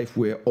whole life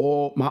where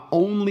my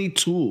only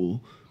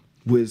tool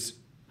was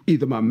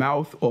either my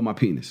mouth or my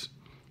penis.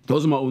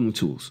 Those are my only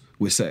tools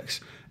with sex.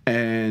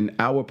 And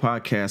our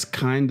podcast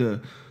kind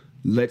of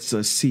lets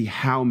us see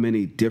how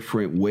many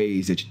different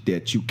ways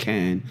that you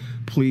can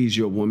please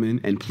your woman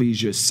and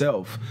please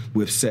yourself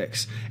with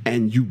sex.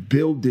 And you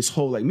build this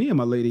whole, like me and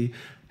my lady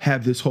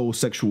have this whole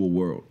sexual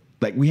world.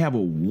 Like we have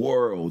a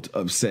world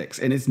of sex,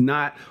 and it's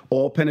not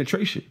all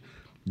penetration.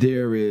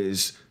 There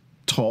is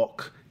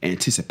talk,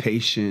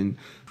 anticipation,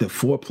 the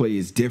foreplay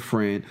is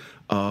different,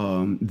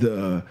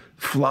 the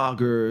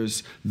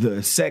floggers,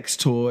 the sex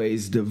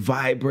toys, the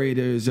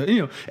vibrators,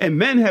 and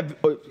men have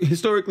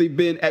historically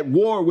been at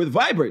war with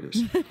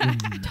vibrators.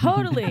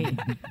 Totally.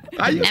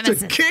 I used to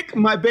kick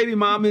my baby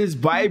mama's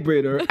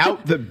vibrator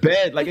out the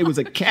bed like it was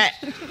a cat.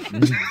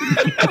 Get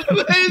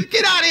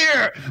out of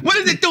here. What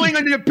is it doing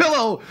under your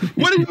pillow?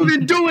 What have you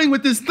been doing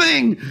with this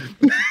thing?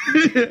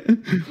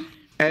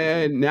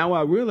 And now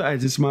I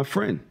realize it's my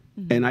friend.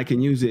 And I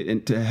can use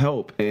it to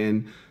help.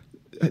 And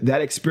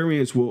that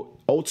experience will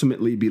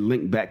ultimately be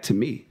linked back to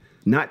me,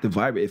 not the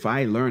vibrator. If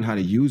I learn how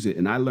to use it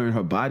and I learn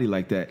her body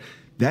like that,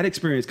 that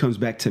experience comes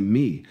back to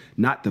me,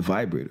 not the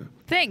vibrator.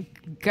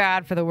 Thank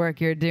God for the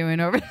work you're doing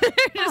over there.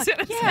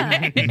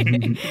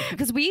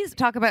 Because we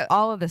talk about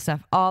all of this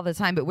stuff all the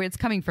time, but where it's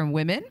coming from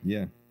women.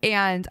 Yeah.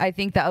 And I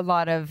think that a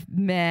lot of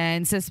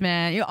men, cis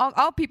men,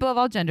 all people of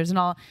all genders and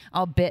all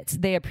bits,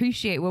 they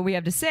appreciate what we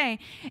have to say.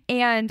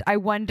 And I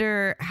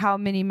wonder how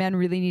many men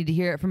really need to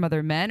hear it from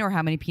other men, or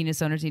how many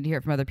penis owners need to hear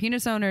it from other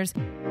penis owners.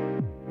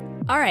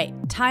 All right,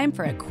 time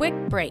for a quick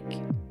break.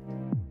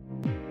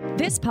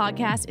 This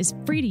podcast is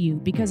free to you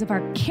because of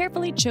our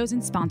carefully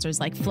chosen sponsors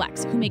like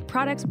Flex, who make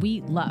products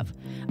we love.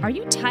 Are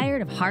you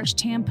tired of harsh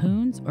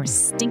tampons or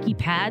stinky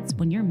pads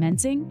when you're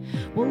mensing?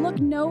 Well, look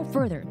no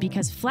further,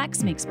 because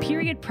Flex makes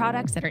period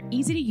products that are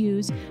easy to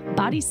use,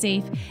 body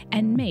safe,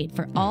 and made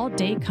for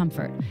all-day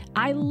comfort.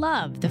 I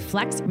love the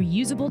Flex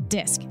reusable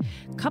disc.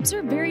 Cups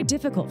are very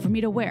difficult for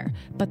me to wear,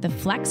 but the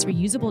Flex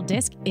reusable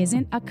disc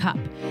isn't a cup.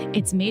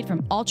 It's made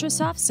from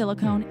ultra-soft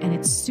silicone, and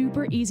it's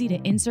super easy to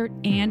insert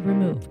and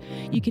remove.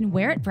 You can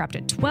wear it for up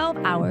to 12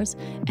 hours,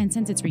 and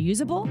since it's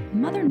reusable,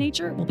 Mother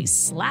Nature will be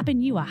slapping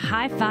you a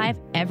high five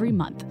every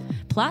month.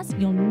 Plus,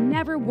 you'll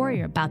never worry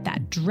about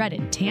that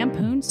dreaded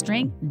tampon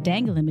string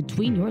dangling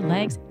between your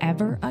legs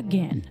ever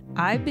again.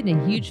 I've been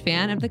a huge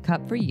fan of the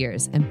cup for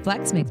years, and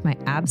Flex makes my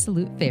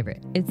absolute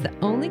favorite. It's the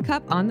only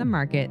cup on the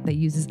market that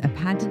uses a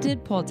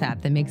patented pull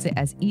tab that makes it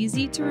as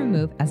easy to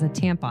remove as a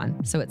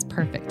tampon, so it's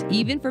perfect,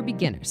 even for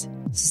beginners.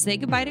 So say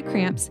goodbye to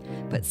cramps,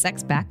 put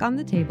sex back on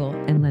the table,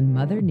 and lend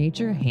Mother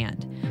Nature a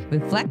hand.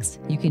 With Flex,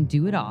 you can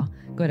do it all.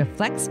 Go to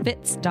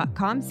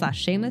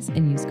flexfits.com/shameless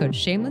and use code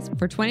shameless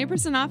for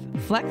 20% off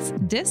Flex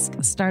disc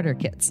starter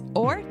kits,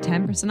 or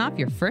 10% off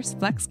your first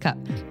Flex cup,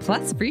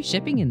 plus free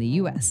shipping in the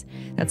US.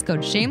 That's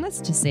code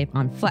shameless to save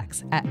on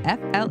Flex at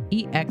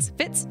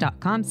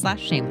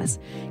flexfits.com/shameless.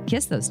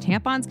 Kiss those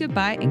tampons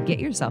goodbye and get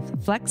yourself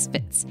Flex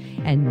Fits.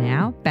 And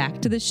now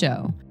back to the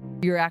show.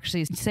 You're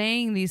actually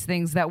saying these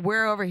things that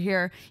we're over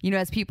here,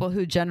 as people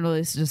who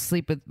generally just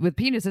sleep with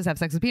penises, have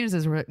sex with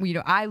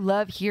penises. I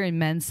love hearing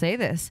men say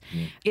this.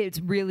 It's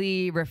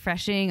really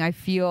refreshing. I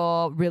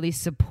feel really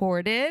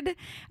supported.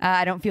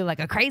 I don't feel like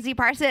a crazy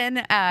person,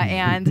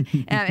 and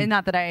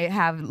not that I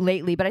have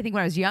lately, but I think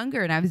when I was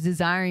younger and I was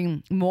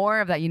desiring more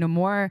of that,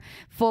 more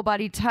full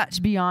body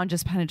touch beyond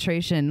just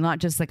penetration, not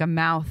just like a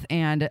mouth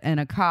and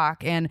a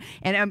cock, and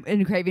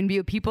craving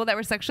people that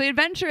were sexually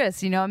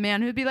adventurous. A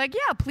man who'd be like,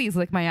 yeah, please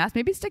lick my ass.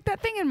 Maybe stick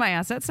that thing in my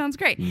ass. That sounds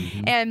great.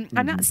 And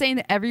I'm not saying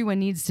that everyone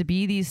needs to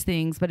be these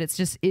things, but it's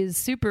just is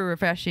super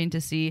refreshing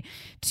to see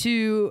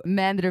two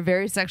men that are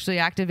very sexually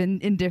active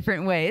in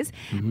different ways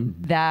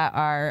that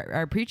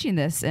are preaching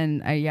this.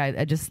 And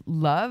I just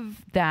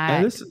love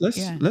that.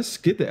 And let's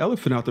get the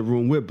elephant out the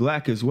room. We're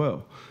Black as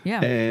well.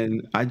 Yeah.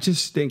 And I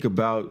just think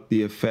about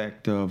the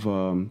effect of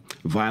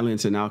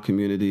violence in our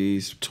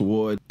communities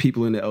toward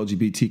people in the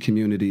LGBT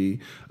community,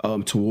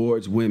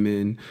 towards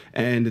women.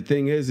 And the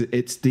thing is,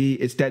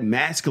 it's that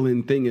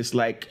masculine thing. It's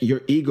like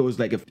your ego is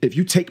like, if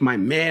you take my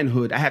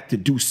manhood, I have to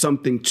do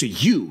something to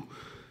you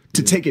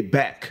to take it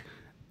back.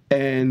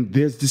 And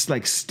there's this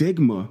like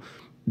stigma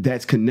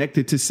that's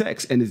connected to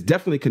sex, and it's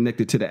definitely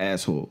connected to the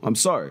asshole. I'm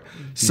sorry.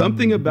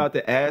 Something about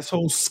the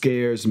asshole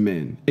scares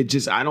men.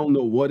 I don't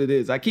know what it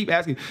is. I keep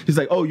asking. He's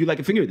like, oh, you like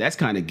a finger? That's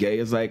kind of gay.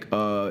 It's like,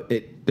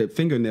 the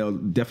fingernail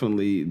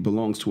definitely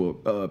belongs to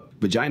a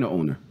vagina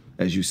owner,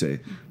 as you say.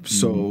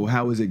 So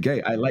how is it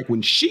gay? I like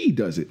when she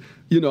does it.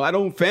 I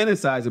don't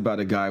fantasize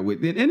about a guy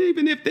with it. And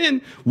even if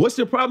then, what's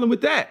the problem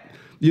with that?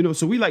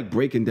 So we like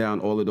breaking down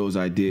all of those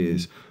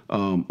ideas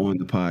on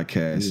the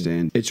podcast,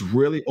 and it's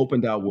really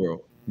opened our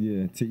world.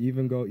 Yeah, to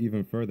even go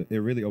even further, it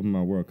really opened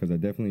my world because I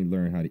definitely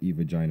learned how to eat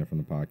vagina from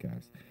the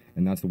podcast.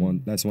 And that's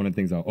one of the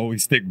things I'll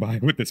always stick by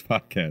with this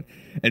podcast.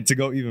 And to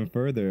go even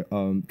further,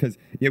 because,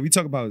 we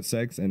talk about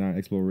sex and our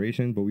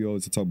exploration, but we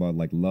always talk about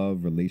like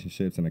love,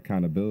 relationships, and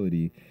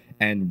accountability.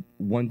 And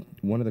one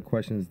of the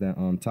questions that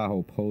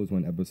Tahoe posed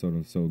one episode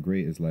was so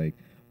great is like,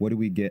 what do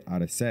we get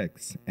out of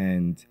sex?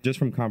 And just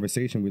from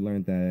conversation, we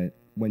learned that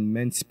when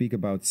men speak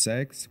about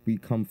sex, we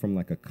come from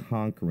like a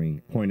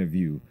conquering point of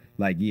view.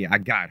 Like, yeah, I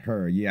got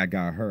her. Yeah, I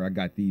got her. I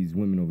got these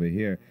women over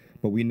here.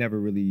 But we never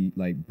really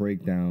like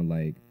break down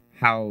like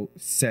how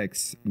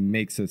sex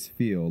makes us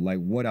feel. Like,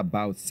 what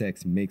about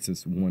sex makes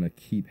us want to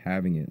keep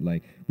having it?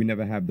 Like, we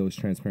never have those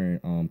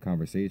transparent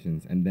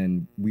conversations. And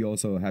then we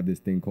also have this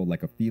thing called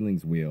like a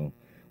feelings wheel,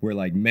 where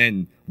like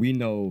men, we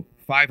know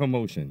 5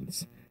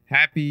 emotions: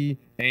 happy,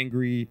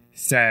 angry,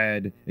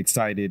 sad,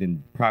 excited,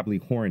 and probably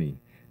horny.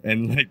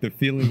 And like the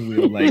feeling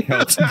wheel like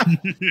helps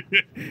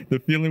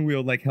the feeling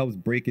wheel like helps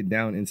break it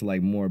down into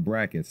like more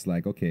brackets.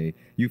 Like, okay,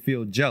 you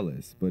feel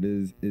jealous, but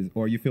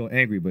or you feel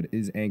angry, but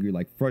is angry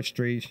like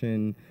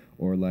frustration,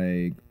 or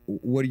like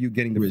what are you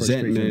getting the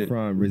frustration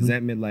from?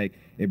 Resentment, like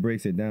it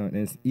breaks it down.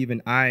 And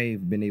even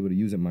I've been able to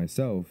use it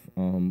myself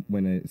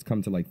when it's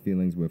come to like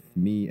feelings with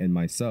me and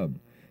my sub.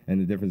 And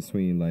the difference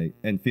between like,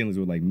 and feelings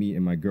with like me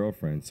and my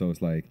girlfriend. So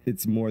it's like,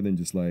 it's more than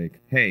just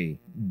like, hey,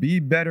 be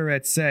better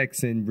at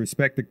sex and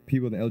respect the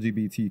people in the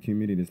LGBT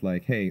community. It's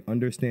like, hey,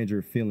 understand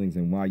your feelings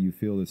and why you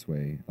feel this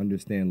way.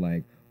 Understand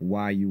like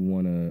why you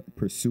want to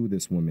pursue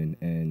this woman,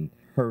 and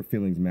her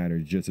feelings matter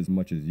just as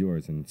much as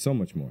yours, and so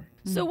much more.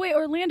 So wait,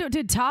 Orlando,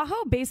 did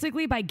Tahoe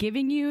basically, by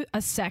giving you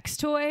a sex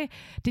toy,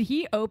 did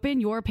he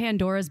open your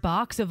Pandora's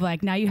box of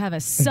like, now you have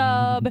a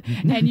sub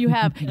and you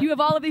have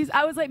all of these?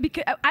 I was like,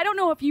 because I don't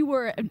know if you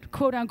were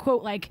quote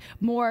unquote like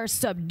more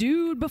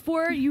subdued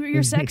before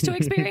your sex toy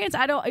experience.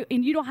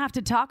 And you don't have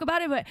to talk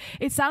about it, but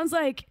it sounds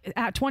like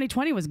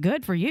 2020 was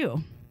good for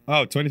you.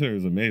 Oh, 2020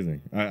 was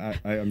amazing.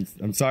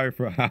 I'm sorry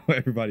for how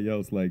everybody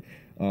else like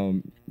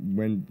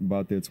went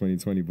about their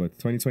 2020, but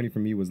 2020 for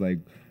me was like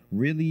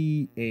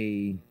really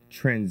a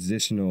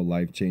transitional,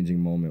 life-changing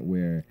moment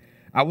where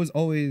I was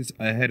always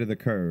ahead of the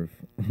curve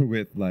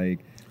with like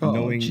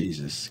knowing.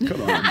 Jesus,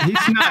 come on,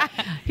 he's not.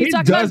 He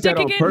does that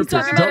on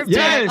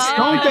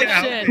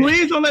purpose.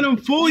 Please don't let him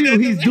fool you.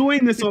 He's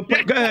doing this on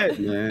purpose. Go ahead,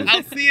 man.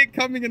 I'll see it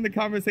coming in the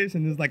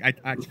conversation. It's like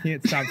I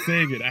can't stop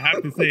saying it. I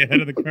have to say ahead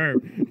of the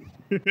curve.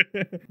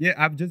 Yeah,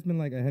 I've just been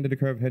like ahead of the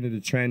curve, ahead of the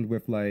trend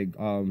with like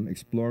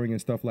exploring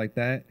and stuff like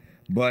that.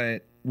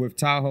 But with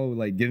Tahoe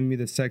like giving me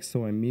the sex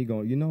toy and me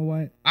going, you know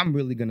what? I'm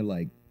really gonna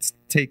like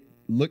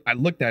I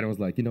looked at it and was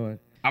like, you know what?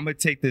 I'm gonna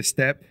take this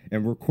step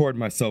and record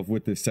myself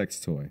with this sex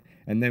toy.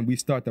 And then we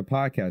start the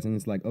podcast, and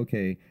it's like,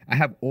 okay, I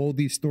have all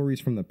these stories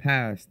from the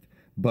past,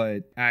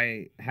 but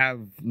I have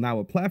now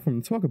a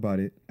platform to talk about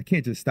it. I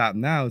can't just stop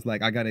now. It's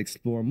like I gotta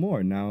explore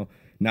more now.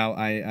 Now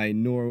I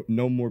know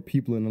more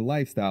people in the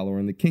lifestyle or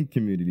in the kink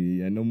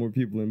community. I know more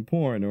people in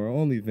porn or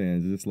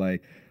OnlyFans. It's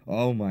like,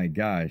 oh my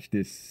gosh,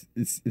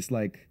 it's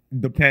like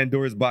the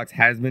Pandora's box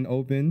has been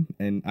open,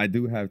 and I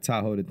do have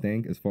Tahoe to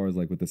thank as far as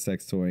like with the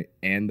sex toy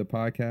and the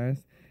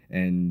podcast.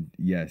 And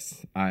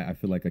yes, I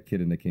feel like a kid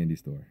in a candy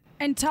store.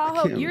 And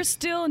Tahoe, you're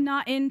still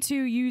not into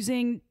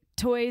using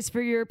toys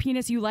for your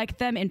penis. You like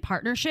them in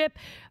partnership,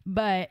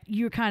 but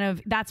you're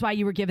that's why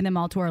you were giving them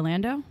all to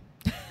Orlando?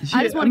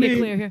 I just want to get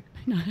clear here.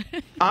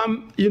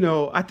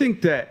 I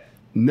think that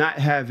not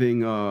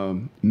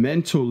having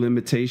mental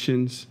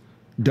limitations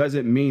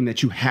doesn't mean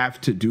that you have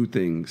to do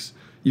things.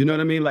 You know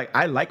what I mean? Like,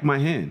 I like my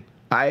hand.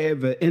 I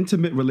have an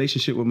intimate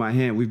relationship with my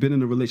hand. We've been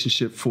in a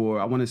relationship for,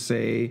 I want to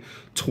say,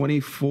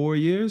 34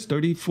 years,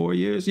 34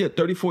 years. Yeah,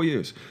 34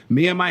 years.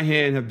 Me and my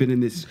hand have been in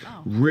this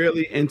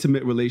really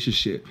intimate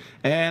relationship.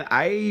 And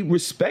I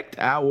respect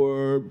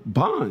our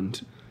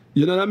bond.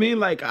 You know what I mean?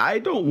 Like, I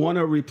don't want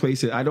to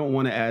replace it. I don't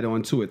want to add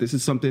on to it. This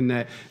is something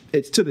that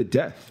it's to the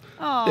death.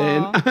 Aww.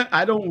 And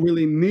I don't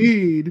really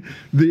need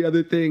the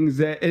other things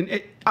that,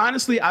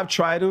 honestly, I've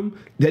tried them.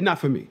 They're not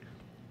for me.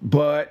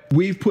 But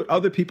we've put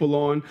other people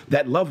on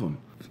that love them.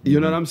 You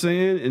know what I'm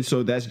saying? And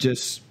so that's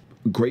just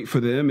great for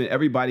them. And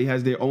everybody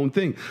has their own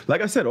thing. Like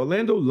I said,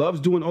 Orlando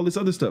loves doing all this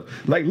other stuff.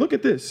 Like, look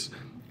at this.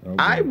 Okay.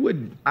 I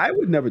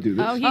would never do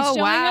this. Oh, he's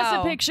showing us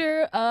a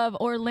picture of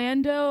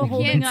Orlando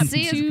holding up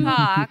see two his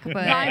cock, but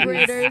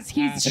vibrators.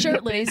 He's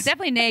shirtless. He's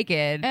definitely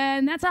naked.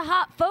 And that's a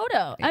hot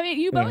photo. I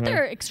mean, you both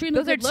are extremely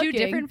Those are good looking. two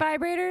different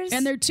vibrators?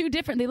 And they're two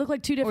different. They look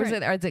like two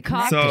different. Or is it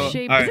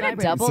cock-shaped? Right. Isn't it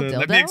double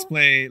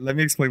dildo? Let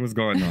me explain what's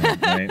going on,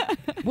 right?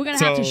 We're going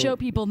to have to show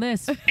people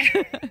this.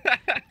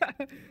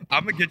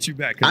 I'm going to get you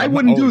back. I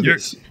wouldn't do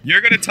this.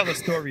 You're going to tell a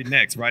story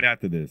next, right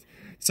after this.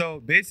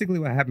 So basically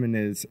what happened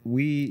is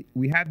we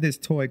have this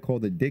toy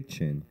called a dick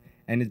chin,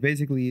 and it's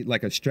basically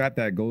like a strap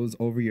that goes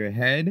over your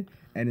head,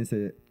 and it's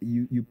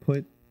you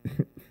put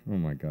oh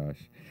my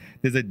gosh.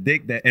 There's a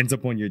dick that ends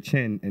up on your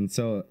chin, and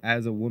so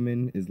as a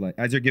woman is like,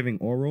 as you're giving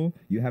oral,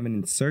 you have an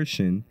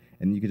insertion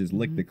and you can just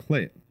lick the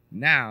clit.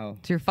 Now,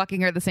 so you're fucking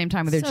her at the same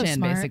time with your chin,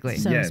 smart. basically.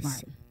 So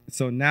smart.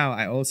 So now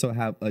I also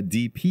have a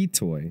DP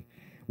toy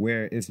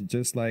where it's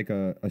just like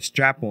a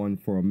strap on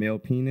for a male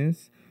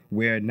penis,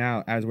 where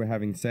now, as we're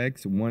having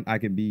sex, I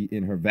could be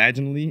in her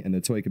vaginally and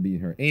the toy could be in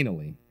her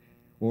anally,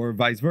 or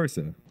vice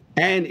versa.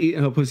 And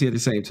eating her pussy at the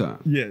same time.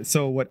 Yeah,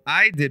 so what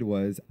I did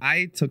was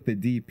I took the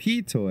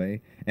DP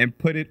toy and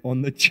put it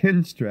on the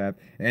chin strap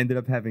and ended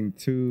up having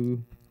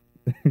two...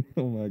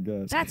 oh my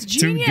gosh. That's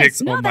genius. 2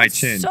 dicks no, on my that's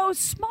chin. so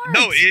smart.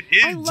 No, it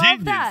is I love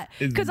genius. that.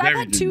 Because I've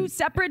had two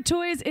separate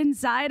toys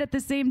inside at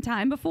the same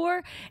time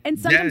before, and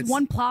sometimes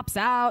one plops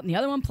out and the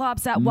other one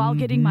plops out while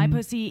getting my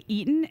pussy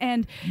eaten,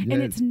 and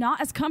it's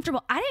not as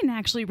comfortable. I didn't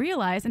actually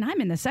realize, and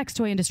I'm in the sex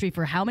toy industry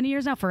for how many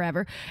years now?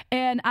 Forever.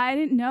 And I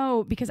didn't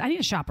know, because I need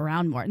to shop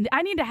around more.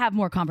 I need to have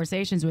more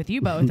conversations with you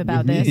both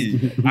about this.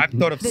 I've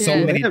thought of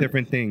so many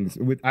different things.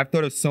 I've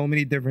thought of so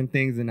many different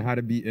things and how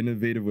to be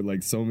innovative with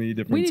like so many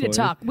different toys.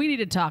 We need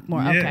to talk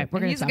more. Yeah. Okay, we're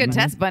gonna. He's a good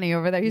test bunny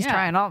over there. He's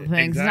trying all the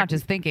things. He's not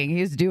just thinking.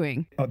 He's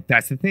doing. Oh,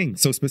 that's the thing.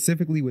 So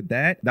specifically with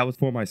that was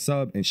for my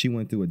sub, and she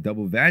went through a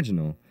double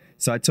vaginal.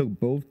 So I took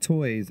both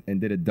toys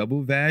and did a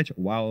double vag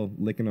while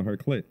licking on her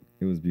clit.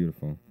 It was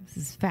beautiful. This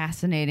is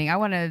fascinating. I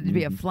want to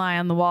be a fly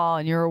on the wall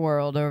in your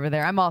world over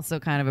there. I'm also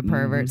kind of a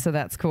pervert, so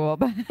that's cool.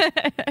 But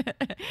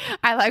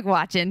I like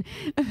watching.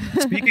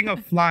 Speaking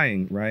of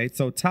flying, right?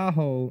 So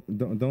Tahoe,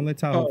 don't let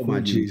Tahoe. Oh my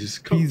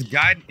Jesus! He's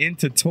gotten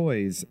into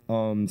toys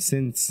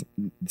since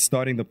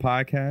starting the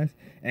podcast,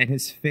 and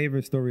his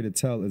favorite story to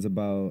tell is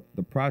about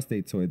the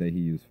prostate toy that he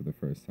used for the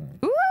first time.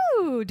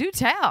 Ooh, do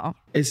tell.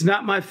 It's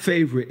not my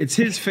favorite. It's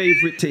his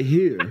favorite to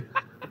hear.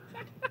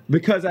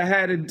 Because I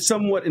had a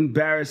somewhat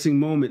embarrassing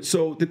moment.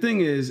 So the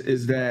thing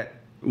is that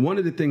one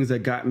of the things that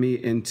got me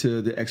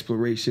into the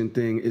exploration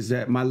thing is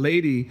that my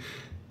lady,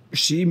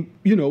 she,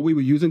 we were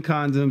using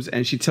condoms,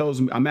 and she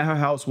tells me, I'm at her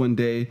house one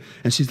day,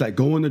 and she's like,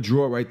 go in the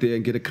drawer right there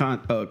and get a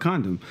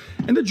condom.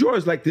 And the drawer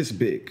is like this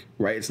big,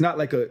 right? It's not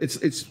like it's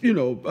a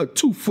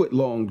 2-foot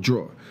long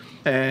drawer.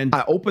 And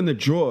I open the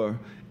drawer,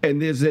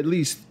 and there's at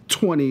least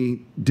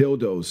 20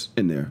 dildos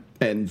in there,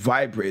 and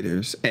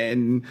vibrators,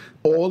 and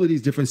all of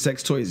these different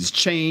sex toys,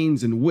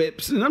 chains and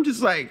whips. And I'm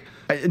just like,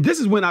 this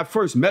is when I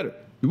first met her.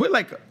 We're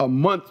like a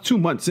month, 2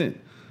 months in.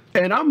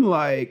 And I'm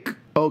like,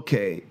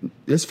 okay,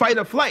 it's fight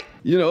or flight.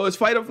 It's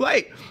fight or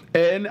flight.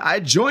 And I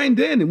joined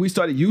in, and we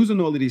started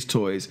using all of these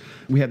toys.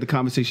 We had the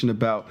conversation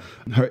about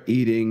her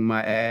eating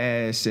my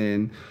ass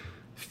and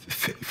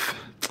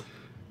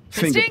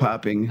finger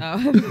popping. Oh,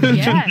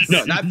 yes.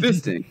 No, not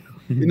fisting.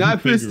 Not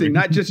fisting,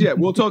 not just yet.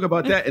 We'll talk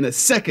about that in a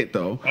second,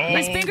 though.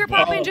 Is finger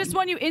popping just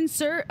when you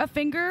insert a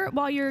finger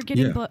while you're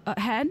getting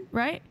head,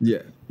 right? Yeah.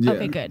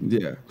 Okay, good.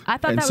 Yeah. I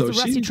thought that was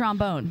a rusty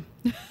trombone.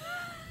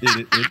 That's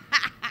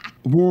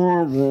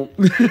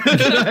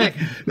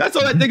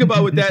all I think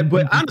about with that.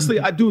 But honestly,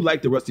 I do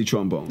like the rusty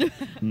trombone.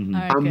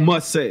 Right, I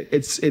must say,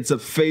 it's a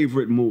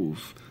favorite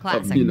move.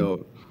 Classic.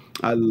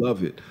 I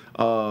love it.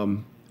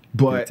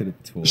 But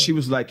she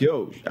was like,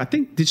 yo, I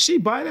think, did she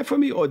buy that for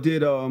me, or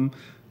did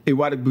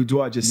Erotic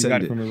Boudoir just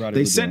send it?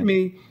 They sent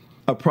me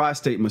a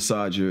prostate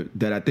massager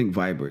that I think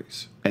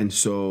vibrates. And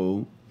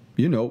so,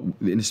 in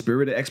the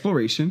spirit of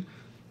exploration,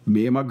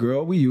 me and my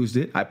girl, we used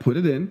it. I put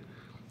it in,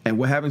 and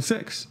we're having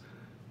sex.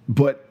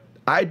 But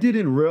I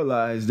didn't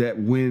realize that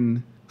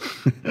when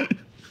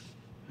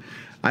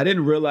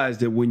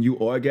you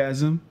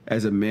orgasm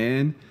as a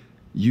man,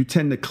 you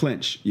tend to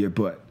clench your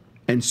butt.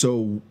 And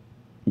so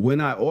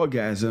when I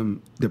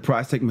orgasm, the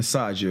prostate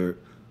massager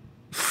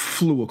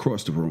flew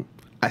across the room.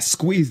 I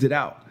squeezed it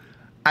out.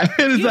 It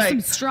was You have like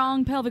some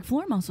strong pelvic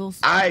floor muscles.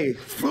 I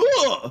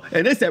flew,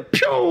 and it said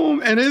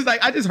 "pew," and it's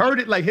like I just heard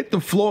it like hit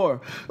the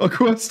floor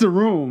across the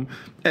room.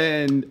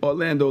 And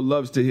Orlando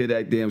loves to hear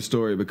that damn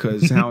story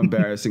because how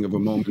embarrassing of a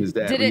moment is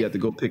that when you have to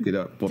go pick it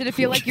up. Did it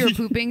feel like you were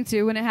pooping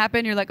too when it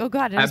happened? You're like, oh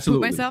God, did I just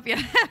poop myself?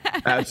 Yeah.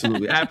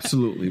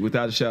 Absolutely,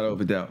 without a shadow of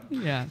a doubt.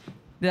 Yeah.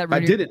 I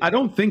didn't. I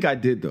don't think I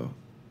did though.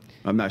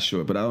 I'm not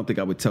sure, but I don't think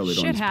I would tell it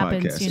on Shit this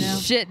happens, podcast. you know?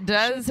 Shit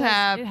does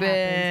happen.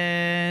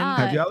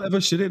 Have y'all ever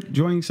shitted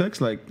during sex?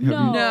 Like, have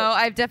No. you? No,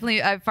 I've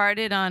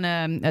farted on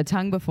a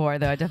tongue before,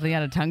 though. I definitely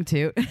had a tongue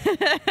toot.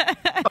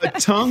 A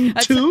tongue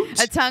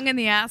toot? A tongue in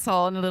the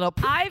asshole and a little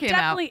poop I've came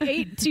definitely out.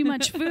 ate too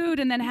much food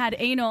and then had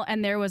anal,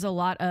 and there was a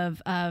lot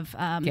of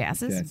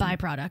Gases?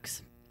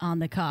 byproducts on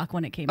the cock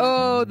when it came out.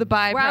 Oh, the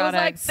byproducts. Where I was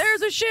like,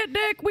 there's a shit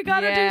dick. We got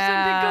to do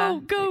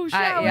something. Go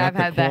shower. I've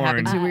had that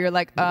happen corn. too. We were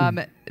like,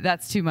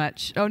 that's too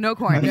much. Oh, no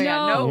corn.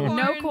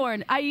 No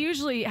corn. I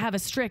usually have a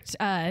strict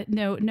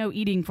no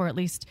eating for at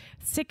least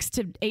 6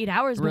 to 8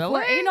 hours before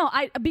Really? anal.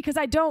 Because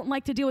I don't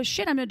like to deal with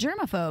shit. I'm a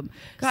germaphobe.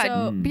 God,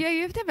 So yeah,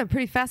 you have to have a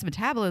pretty fast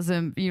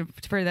metabolism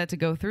for that to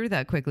go through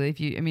that quickly.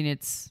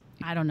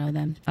 I don't know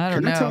then. I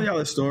don't Can know. I tell y'all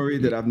a story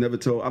that I've never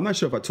told? I'm not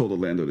sure if I told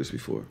Orlando this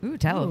before. Ooh,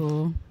 tell him.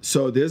 Ooh.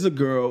 So there's a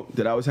girl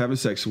that I was having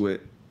sex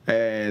with,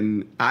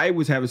 and I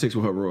was having sex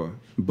with her raw,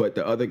 but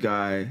the other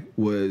guy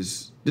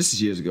was, this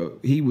is years ago,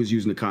 he was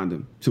using a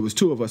condom. So it was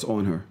two of us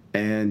on her.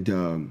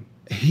 And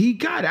he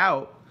got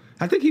out.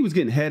 I think he was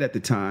getting head at the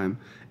time,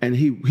 and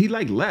he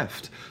like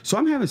left. So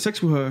I'm having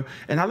sex with her,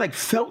 and I like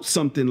felt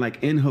something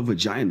like in her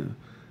vagina.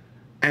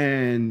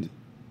 And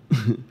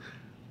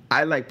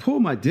I like pull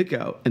my dick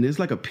out, and there's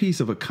like a piece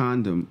of a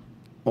condom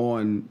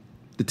on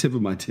the tip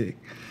of my dick.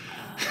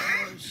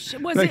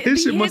 Was Like, it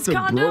his shit his must have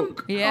condom?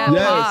 broke. Yeah,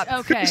 Yes. popped.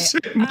 Okay. His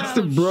shit must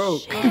have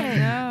broke.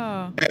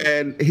 No.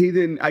 And he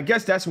didn't, I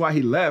guess that's why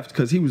he left,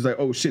 because he was like,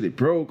 oh shit, it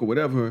broke or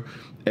whatever.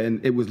 And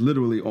it was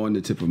literally on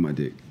the tip of my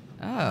dick.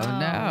 Oh, no.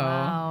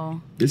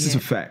 Wow. This is a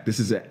fact. This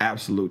is an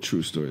absolute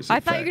true story. It's a I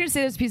thought you were fact. going to say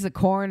there's a piece of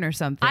corn or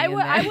something. I in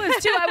was there.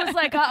 too. I was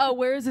like,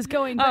 where is this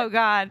going? Oh, But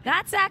God.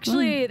 That's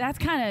actually, that's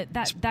kind of,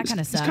 that kind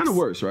of sucks. It's kind of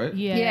worse, right?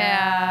 Yeah.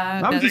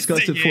 Yeah. I was that's-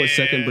 disgusted for a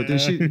second, but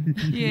then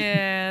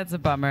Yeah, it's a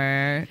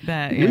bummer.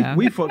 That, yeah.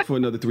 we fucked for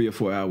another 3 or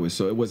 4 hours,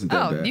 so it wasn't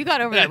that Oh, bad. you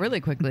got over that really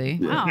quickly.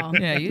 Wow.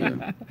 Yeah,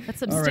 you. That's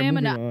some All right,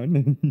 stamina.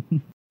 moving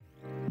on.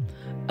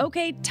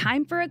 Okay,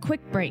 time for a quick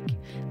break.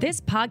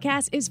 This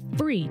podcast is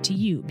free to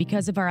you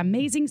because of our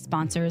amazing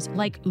sponsors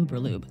like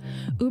Uberlube.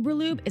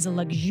 Uberlube is a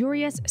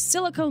luxurious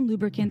silicone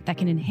lubricant that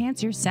can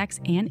enhance your sex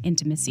and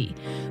intimacy.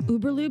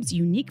 Uberlube's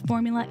unique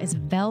formula is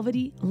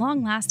velvety,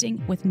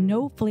 long-lasting, with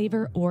no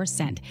flavor or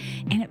scent,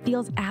 and it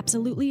feels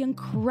absolutely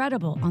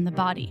incredible on the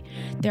body.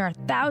 There are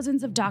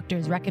thousands of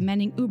doctors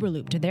recommending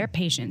Uberlube to their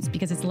patients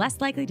because it's less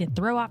likely to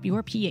throw off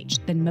your pH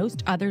than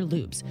most other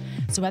lubes.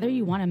 So whether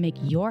you want to make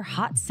your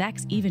hot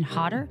sex even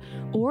hotter,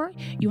 or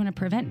you want to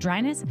prevent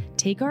dryness,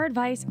 take our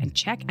advice and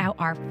check out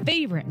our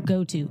favorite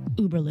go-to,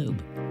 Uberlube.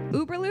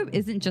 Uberlube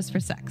isn't just for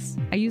sex.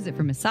 I use it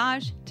for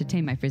massage, to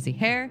tame my frizzy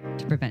hair,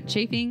 to prevent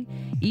chafing,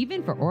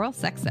 even for oral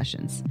sex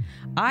sessions.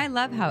 I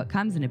love how it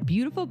comes in a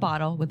beautiful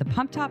bottle with a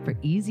pump top for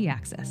easy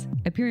access,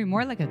 appearing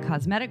more like a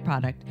cosmetic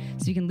product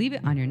so you can leave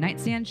it on your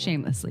nightstand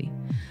shamelessly.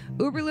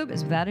 Uberlube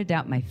is without a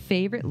doubt my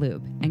favorite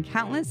lube, and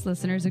countless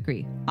listeners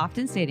agree,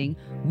 often stating,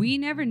 "We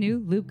never knew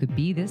lube could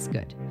be this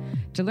good."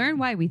 To learn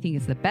why we think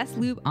it's the best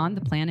lube on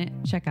the planet,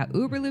 check out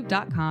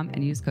uberlube.com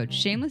and use code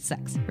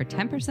SHAMELESSSEX for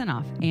 10%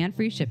 off and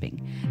free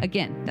shipping.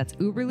 Again, that's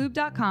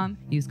uberlube.com.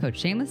 Use code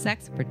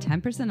SHAMELESSSEX for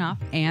 10% off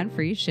and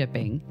free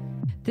shipping.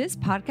 This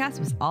podcast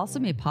was also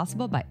made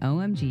possible by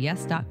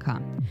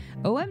OMGYes.com.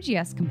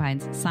 OMGYes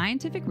combines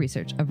scientific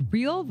research of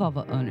real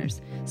vulva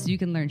owners so you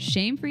can learn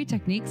shame-free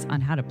techniques on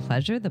how to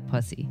pleasure the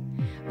pussy.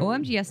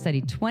 OMGYes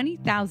studied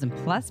 20,000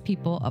 plus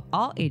people of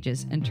all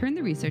ages and turned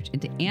the research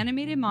into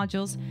animated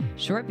modules,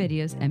 short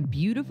videos, and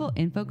beautiful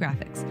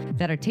infographics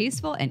that are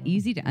tasteful and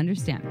easy to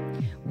understand.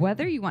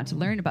 Whether you want to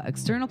learn about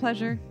external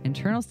pleasure,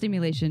 internal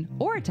stimulation,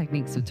 or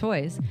techniques with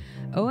toys,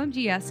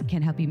 OMGYes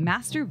can help you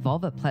master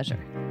vulva pleasure.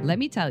 Let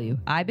me tell you,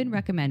 I've been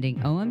recommending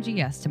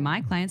OMGYes to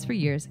my clients for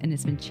years, and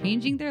it's been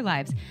changing their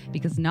lives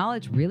because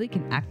knowledge really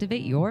can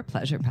activate your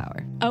pleasure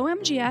power.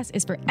 OMGS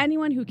is for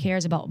anyone who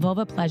cares about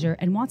vulva pleasure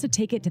and wants to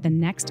take it to the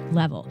next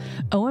level.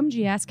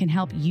 OMGS can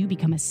help you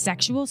become a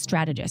sexual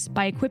strategist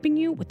by equipping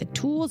you with the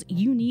tools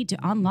you need to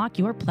unlock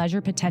your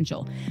pleasure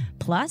potential.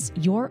 Plus,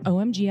 your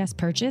OMGS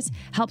purchase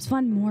helps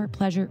fund more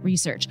pleasure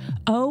research.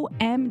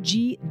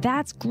 OMG,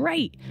 that's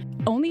great.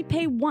 Only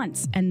pay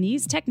once, and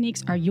these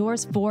techniques are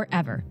yours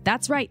forever.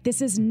 That's right,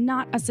 this is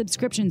not a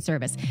subscription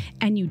service,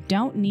 and you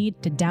don't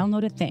need to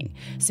download a thing.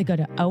 So go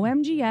to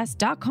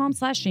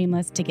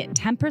omgs.com/shameless to get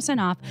 10%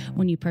 off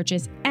when you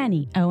purchase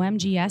any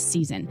OMGS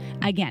season.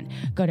 Again,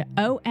 go to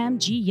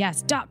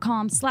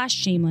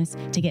omgs.com/shameless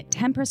to get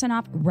 10%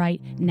 off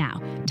right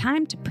now.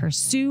 Time to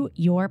pursue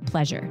your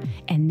pleasure.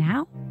 And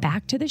now,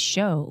 back to the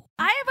show.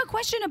 I have a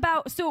question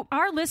about, so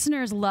our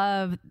listeners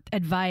love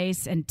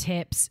advice and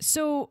tips.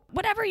 So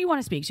whatever you want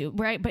to speak to,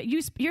 right? But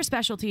your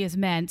specialty is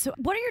men. So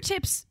what are your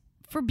tips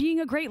for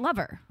being a great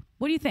lover?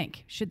 What do you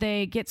think? Should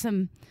they get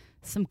some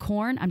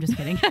corn? I'm just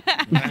kidding.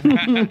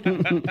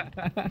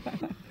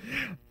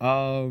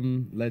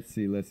 Let's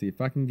see. If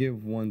I can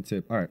give one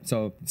tip. All right.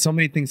 So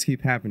many things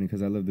keep happening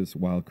because I live this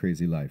wild,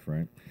 crazy life,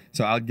 right?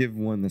 So I'll give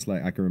one that's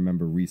like I can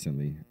remember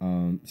recently.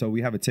 So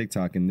we have a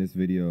TikTok in this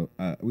video.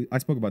 I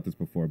spoke about this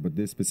before, but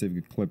this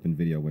specific clip and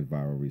video went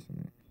viral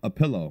recently. A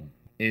pillow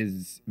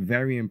is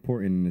very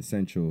important and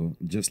essential,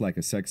 just like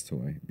a sex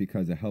toy,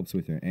 because it helps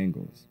with your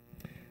angles.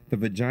 The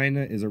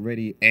vagina is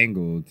already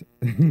angled.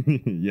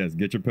 Yes,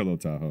 get your pillow,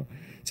 Tahoe.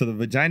 So the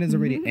vagina is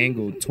already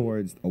angled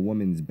towards a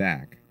woman's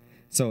back.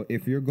 So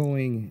if you're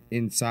going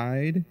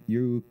inside,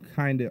 you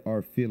kind of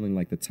are feeling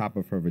like the top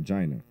of her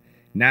vagina.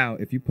 Now,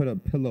 if you put a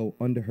pillow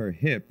under her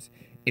hips,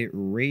 it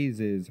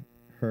raises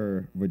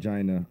her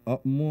vagina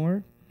up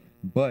more,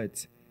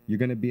 but you're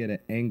going to be at an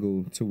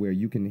angle to where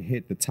you can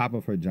hit the top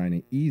of her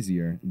vagina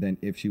easier than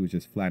if she was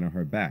just flat on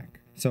her back.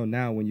 So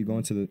now when you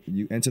go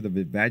you enter the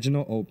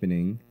vaginal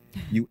opening,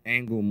 you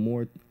angle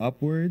more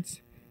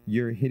upwards,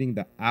 you're hitting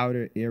the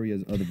outer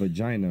areas of the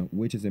vagina,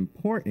 which is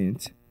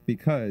important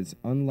because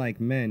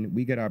unlike men,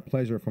 we get our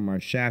pleasure from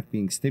our shaft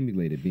being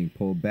stimulated, being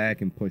pulled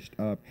back and pushed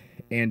up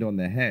and on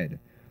the head.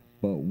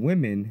 But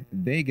women,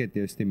 they get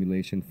their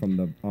stimulation from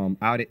the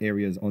outer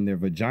areas on their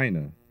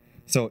vagina.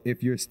 So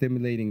if you're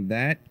stimulating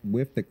that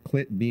with the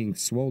clit being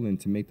swollen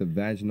to make the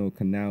vaginal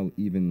canal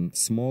even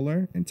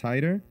smaller and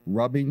tighter,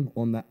 rubbing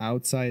on the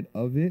outside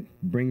of it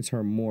brings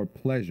her more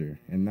pleasure.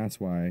 And that's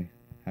why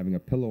having a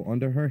pillow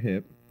under her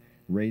hip,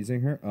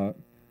 raising her up,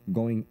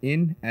 going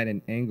in at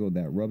an angle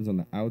that rubs on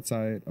the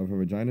outside of her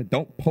vagina.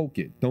 Don't poke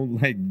it.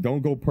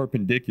 Don't go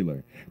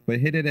perpendicular, but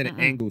hit it at an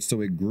angle so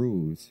it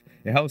grooves.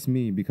 It helps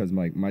me because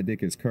my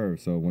dick is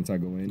curved. So once I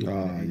go in,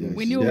 yes.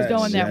 We knew it was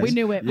going there. We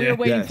knew it. We were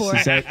waiting for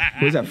it.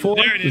 Was that 4?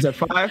 Was that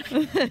 5?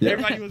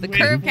 Everybody was The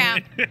waiting curve for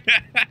count.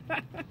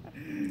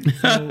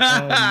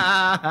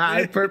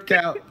 it. Perp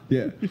count.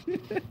 Yeah.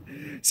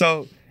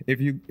 So if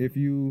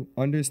you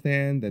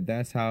understand that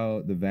that's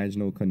how the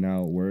vaginal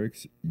canal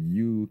works,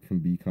 you can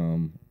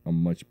become a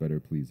much better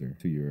pleaser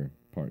to your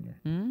partner.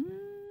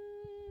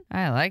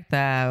 I like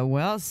that.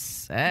 Well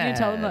said. You gonna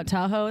tell them about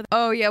Tahoe?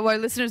 Oh, yeah. Well, our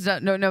listeners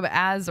don't know, but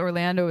as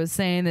Orlando was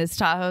saying this,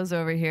 Tahoe's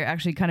over here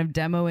actually kind of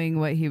demoing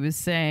what he was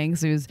saying.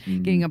 So he was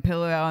getting a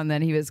pillow out, and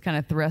then he was kind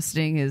of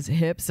thrusting his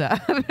hips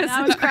up. And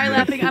I was cry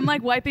laughing. I'm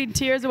like wiping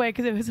tears away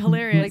because it was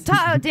hilarious. Like,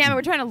 Tahoe, damn it,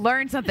 we're trying to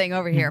learn something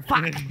over here.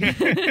 Fuck.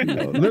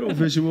 Little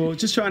visual.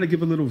 Just trying to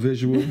give a little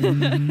visual.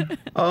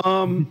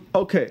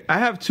 Okay. I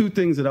have 2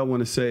 things that I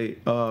want to say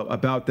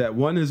about that.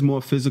 One is more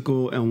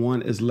physical, and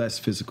one is less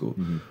physical.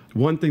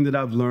 One thing that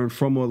I've learned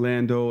from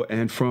Orlando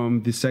and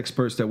from the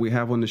sexperts that we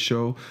have on the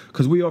show,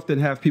 because we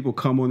often have people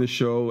come on the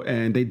show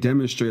and they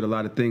demonstrate a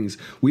lot of things.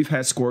 We've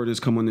had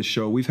squirters come on the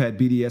show. We've had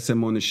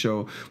BDSM on the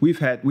show. We've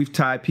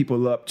tied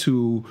people up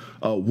to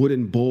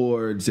wooden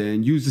boards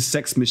and used the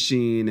sex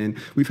machine. And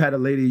we've had a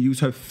lady use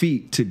her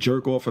feet to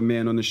jerk off a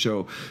man on the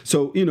show.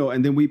 So,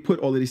 and then we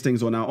put all of these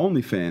things on our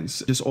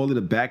OnlyFans. Just all of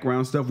the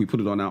background stuff, we put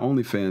it on our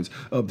OnlyFans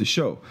of the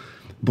show.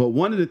 But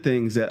one of the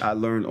things that I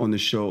learned on the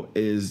show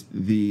is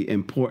the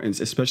importance,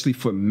 especially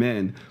for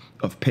men,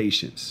 of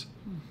patience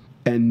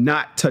and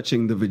not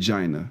touching the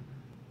vagina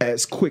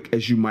as quick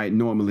as you might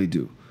normally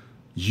do.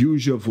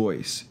 Use your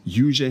voice,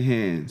 use your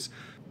hands,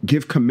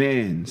 give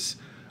commands.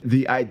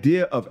 The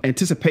idea of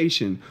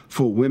anticipation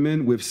for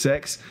women with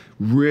sex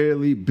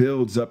really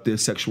builds up their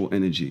sexual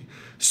energy.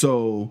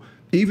 So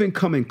even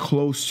coming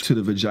close to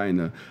the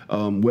vagina,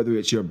 whether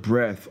it's your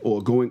breath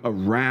or going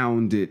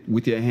around it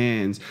with your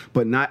hands,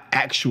 but not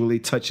actually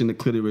touching the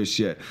clitoris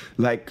yet,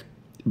 like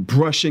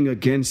brushing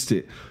against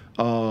it,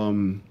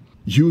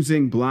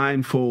 using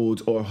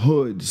blindfolds or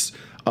hoods,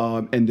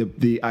 and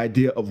the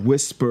idea of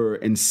whisper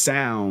and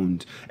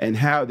sound and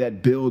how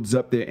that builds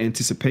up their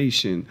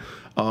anticipation,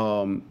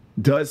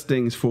 does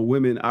things for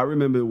women. I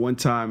remember one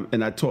time,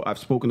 and I've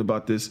spoken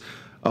about this,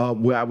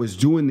 where I was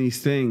doing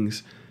these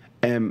things,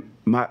 and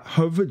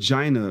her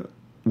vagina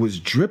was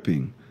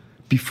dripping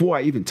before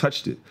I even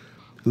touched it.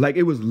 Like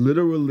it was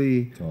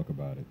literally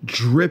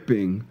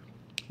dripping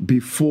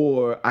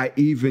before I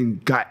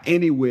even got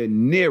anywhere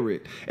near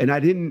it. And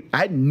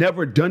I'd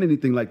never done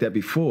anything like that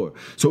before.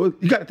 So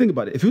you got to think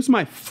about it. If it was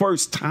my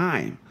first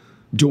time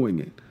doing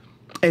it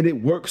and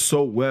it worked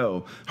so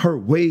well, her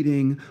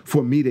waiting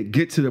for me to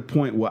get to the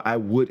point where I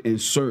would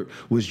insert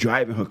was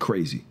driving her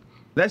crazy.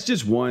 That's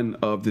just one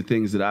of the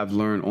things that I've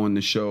learned on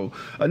the show.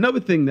 Another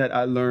thing that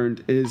I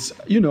learned is,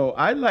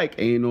 I like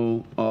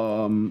anal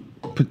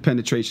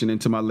penetration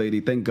into my lady.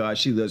 Thank God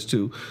she does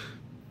too.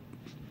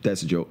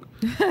 That's a joke.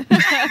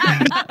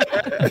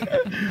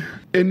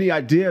 And the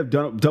idea of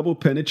double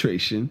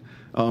penetration,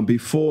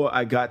 before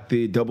I got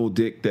the double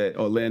dick that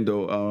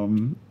Orlando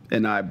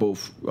and I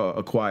both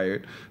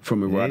acquired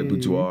from Erotic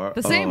Boudoir.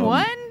 The same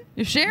one?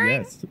 You're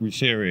sharing? Yes, we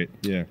share it.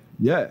 Yeah.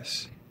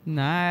 Yes.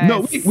 Nice.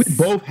 No, we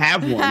both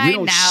have one. I We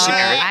don't know.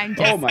 share it. I'm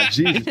just- Oh my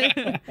Jesus!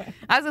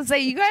 I was gonna say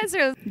you guys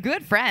are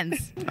good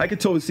friends. I could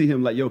totally see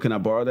him like, yo, can I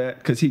borrow that?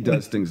 Because he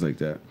does things like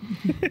that.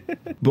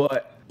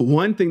 But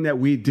one thing that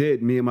we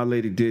did, me and my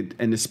lady did,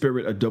 in the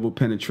spirit of double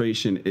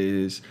penetration,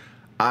 is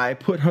I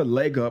put her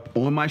leg up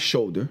on my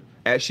shoulder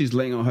as she's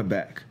laying on her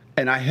back,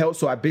 and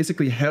I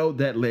basically held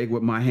that leg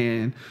with my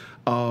hand,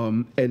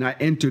 and I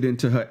entered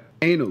into her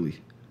anally.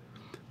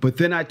 But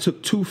then I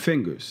took two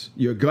fingers,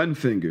 your gun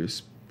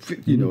fingers,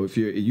 you know, if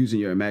you're using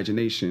your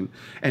imagination,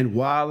 and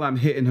while I'm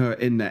hitting her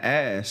in the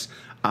ass,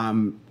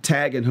 I'm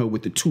tagging her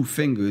with the two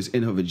fingers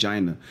in her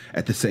vagina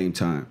at the same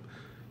time.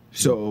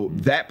 So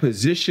that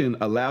position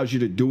allows you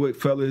to do it,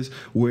 fellas,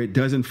 where it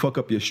doesn't fuck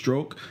up your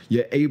stroke.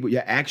 You're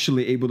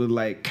actually able to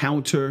like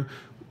counter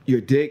your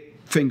dick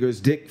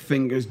fingers,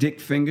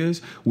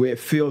 where it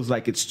feels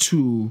like it's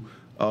two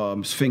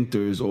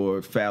sphincters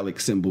or phallic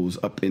symbols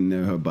up in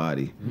her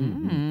body.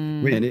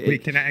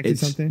 Wait, can I ask you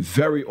something? It's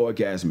very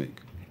orgasmic.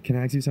 Can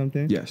I ask you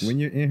something? Yes. When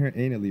you're in her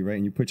anally, right,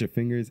 and you put your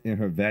fingers in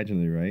her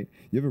vaginally, right,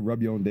 you ever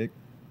rub your own dick?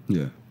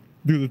 Yeah.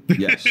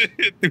 Yes.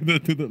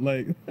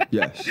 Like.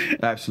 Yes,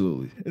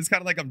 absolutely. It's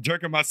kind of like I'm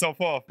jerking myself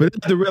off. But I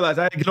have to realize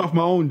I had to get off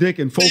my own dick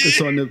and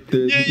focus on the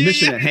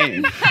mission at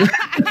hand.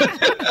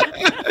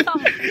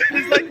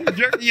 It's like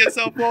jerking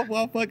yourself off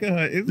while fucking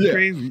her. It's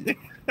crazy.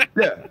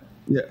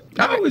 Yeah.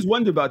 I always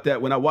wonder about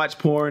that when I watch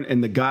porn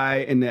and the guy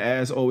in the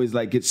ass always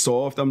like gets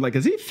soft. I'm like,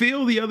 does he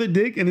feel the other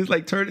dick and it's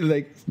like turning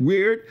like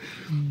weird?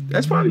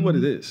 That's probably what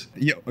it is.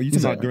 Yeah, are you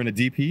talking about during a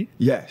DP?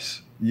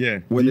 Yes. Yeah.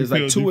 When Do you there's like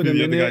feel two of them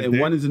the in other there guy's and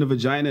dick? one is in the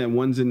vagina and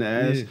one's in the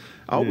ass. Yeah.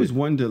 I always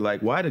wonder like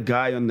why the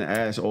guy on the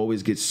ass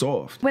always gets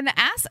soft. When the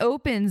ass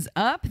opens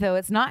up, though,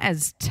 it's not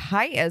as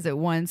tight as it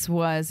once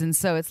was, and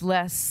so it's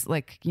less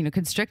like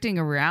constricting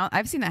around.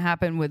 I've seen that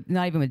happen with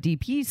not even with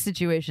DP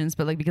situations,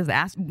 but like because the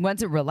ass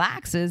once it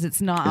relaxes,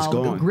 it's not It's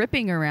all gone.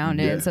 gripping around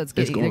Yeah, it, so it's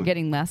it's they're gone.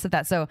 getting less of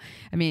that. So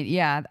I mean,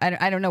 yeah,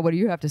 I don't know. What do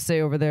you have to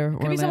say over there?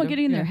 Could be someone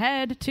getting in their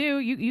head too.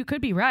 You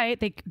could be right.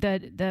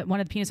 That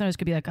one of the penis owners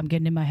could be like, I'm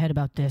getting in my head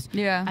about this.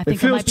 Yeah. I It think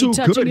I feels might be too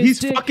touching good. his He's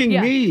dick. fucking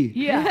Yeah. me.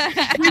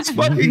 Yeah. He's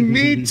fucking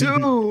me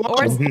too.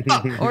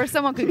 Or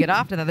someone could get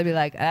off to that. They'd be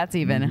like, that's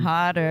even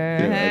hotter.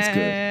 Yeah, that's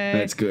good.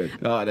 That's good.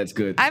 Oh, that's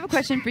good. I have a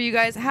question for you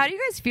guys. How do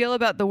you guys feel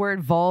about the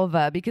word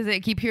vulva? Because I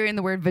keep hearing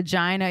the word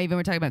vagina, even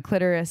we're talking about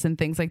clitoris and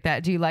things like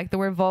that. Do you like the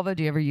word vulva?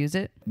 Do you ever use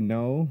it?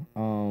 No,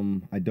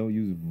 I don't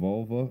use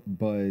vulva,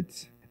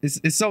 but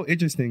it's so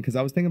interesting because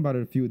I was thinking about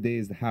it a few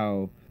days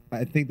how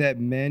I think that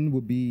men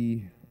would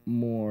be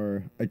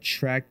more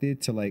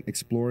attracted to like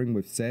exploring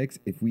with sex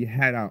if we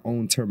had our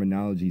own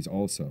terminologies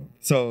also.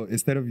 So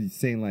instead of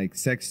saying like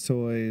sex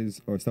toys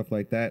or stuff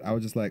like that, I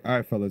was just like, all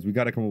right, fellas, we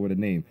got to come up with a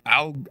name.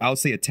 I'll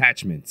say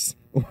attachments.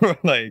 Or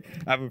like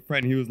I have a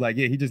friend, he was like,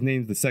 yeah, he just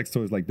names the sex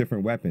toys like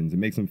different weapons. It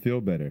makes him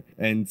feel better.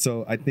 And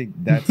so I think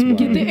that's why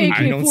Get the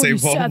I don't say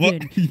vulva.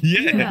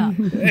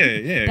 AK-47.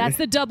 Yeah. That's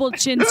the double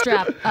chin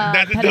strap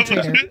That's a double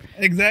penetrator. chin.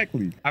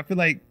 Exactly. I feel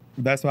like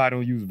that's why I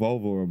don't use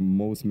vulva, or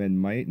most men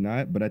might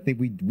not. But I think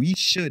we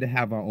should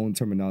have our own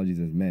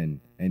terminologies as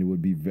men, and it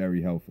would be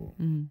very helpful.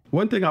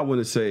 One thing I want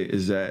to say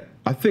is that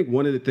I think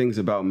one of the things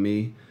about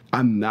me,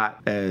 I'm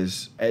not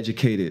as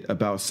educated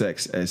about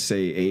sex as,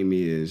 say,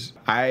 Amy is.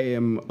 I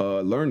am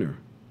a learner.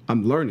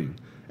 I'm learning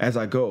as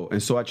I go.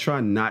 And so I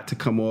try not to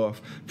come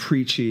off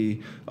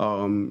preachy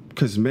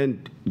because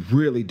men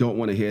really don't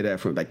want to hear that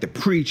from like the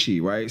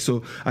preachy, right?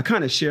 So I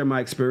kind of share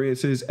my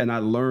experiences and I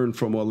learn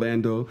from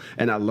Orlando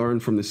and I learn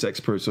from the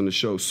sexperts on the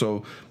show.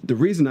 So the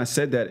reason I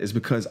said that is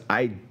because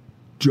I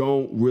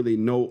don't really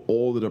know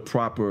all of the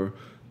proper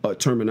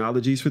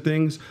terminologies for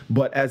things,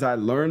 but as I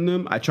learn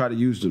them, I try to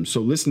use them.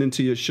 So listening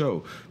to your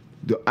show,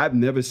 I've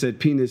never said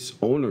penis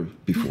owner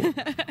before,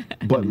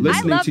 but I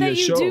listening love to your that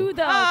you show, do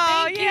though.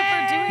 Thank you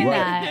for doing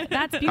that.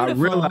 That's beautiful. I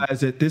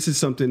realize that this is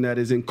something that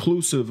is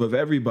inclusive of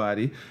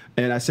everybody.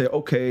 And I say,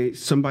 okay,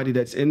 somebody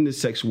that's in the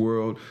sex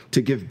world,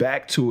 to give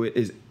back to it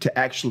is to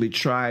actually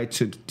try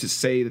to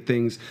say the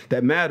things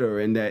that matter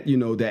and that,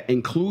 that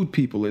include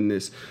people in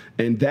this.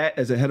 And that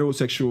as a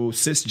heterosexual,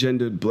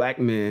 cisgendered black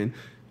man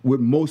would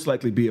most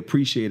likely be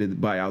appreciated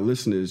by our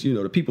listeners,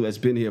 the people that's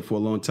been here for a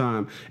long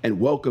time and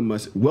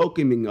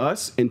welcoming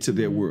us into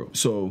their world.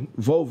 So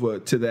vulva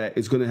to that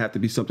is going to have to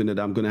be something that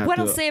I'm going to have What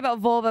to... I'll say about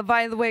vulva,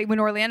 by the way, when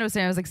Orlando was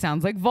saying, I was like,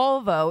 sounds like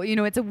Volvo.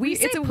 It's a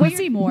weird... It's a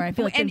pussy weird, more, I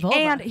feel like, than vulva.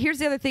 And here's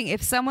the other thing.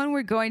 If someone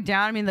were going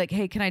down, I mean, like,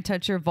 hey, can I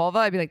touch your vulva?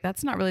 I'd be like,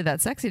 that's not really that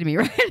sexy to me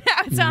right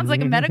now. It sounds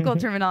like a medical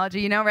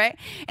terminology, right?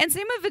 And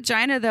same with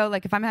vagina, though.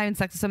 Like, if I'm having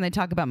sex with someone, they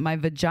talk about my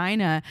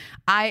vagina,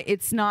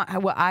 it's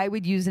not what I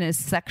would use in a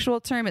sexual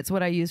term. term. It's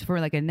what I use for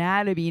like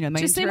anatomy. You know, my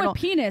Just say internal.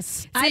 with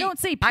penis. I don't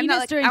say I'm penis not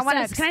like, during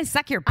sex. Can I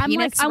suck your I'm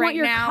penis like, I right want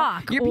your now?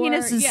 cock. Your or-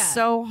 penis is yeah.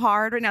 so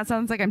hard right now. It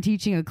sounds like I'm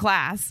teaching a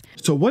class.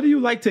 So what do you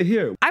like to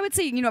hear? I would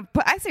say, you know,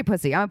 I say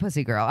pussy. I'm a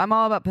pussy girl. I'm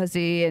all about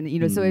pussy. And, you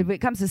know, so if it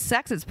comes to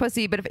sex, it's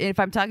pussy. But if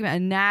I'm talking about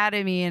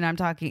anatomy and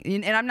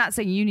and I'm not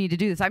saying you need to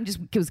do this, I'm just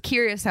was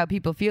curious how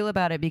people feel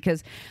about it,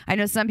 because I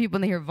know some people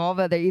when they hear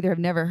vulva, they either have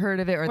never heard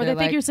of it or they they're think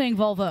like, you're saying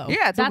Volvo.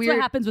 Yeah, it's a that's weird-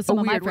 what happens with a some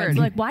of my weird friends. word.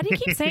 They're like, why do you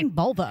keep saying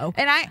Volvo?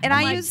 And I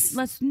I'm like, use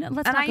let's and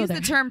not I go use there.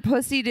 the term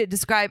pussy to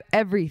describe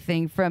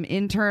everything from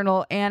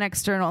internal and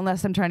external,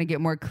 unless I'm trying to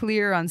get more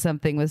clear on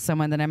something with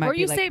someone that I might Or be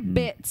you like, say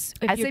bits.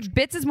 if I you're- say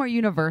bits is more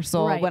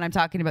universal Right. when I'm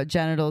talking about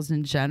genitals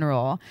in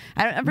general.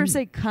 I don't ever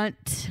say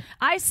cunt.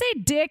 I say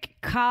dick,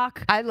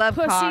 cock. I love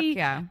pussy. cock,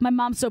 yeah. My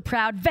mom's so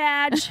proud.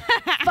 Vag.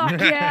 Fuck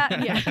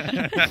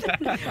yeah.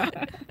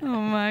 Oh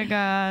my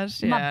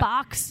gosh. My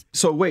box.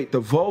 So wait, the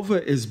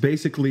vulva is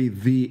basically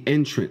the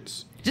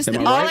entrance. Just Am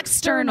I all right?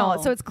 external.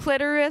 External. So it's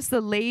clitoris,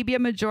 the labia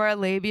majora,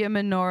 labia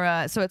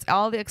minora. So it's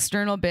all the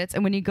external bits.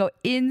 And when you go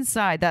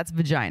inside, that's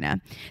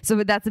vagina.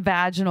 So that's a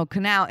vaginal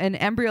canal. And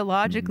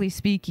embryologically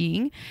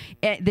speaking,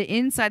 the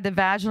inside, the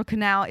vaginal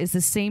canal is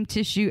the same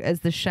tissue as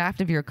the shaft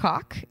of your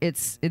cock.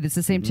 It's the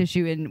same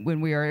tissue when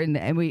we are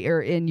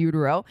in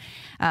utero,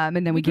 and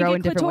then we can grow get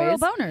in different ways.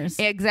 clitoral boners.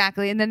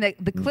 Exactly. And then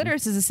the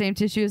clitoris is the same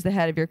tissue as the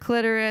head of your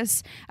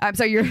clitoris. I'm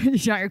sorry,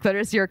 not your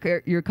clitoris, your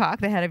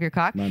cock, the head of your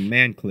cock. My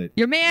man clit.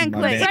 Your man My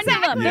clit. man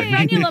Frenulum. The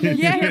Yeah. frenulum is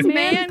Yeah, his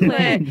man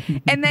clit.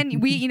 clit. And then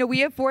we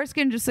have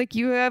foreskin, just like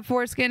you have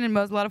foreskin, and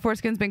a lot of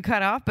foreskin's been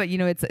cut off, but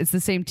it's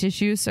the same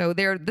tissue, so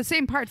they're the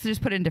same parts, they're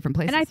just put in different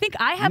places. And I think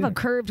I have a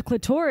curved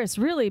clitoris,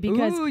 really,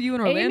 because Ooh, you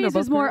and Orlando Amy's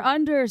both is more curved.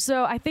 under.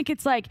 So I think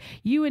it's like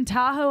you and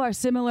Tahoe are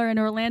similar, and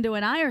Orlando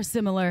and I are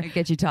similar. I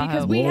get you, Tahoe.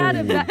 Because we had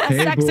a Hey,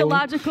 boo.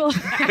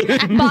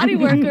 sexological body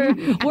worker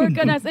work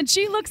on us, and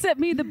she looks at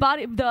me. The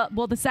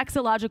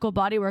sexological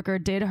body worker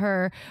did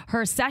her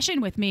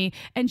session with me,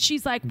 and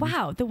she's like,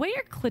 "Wow, the way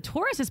your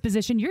clitoris is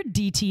positioned, you're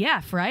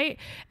DTF, right?"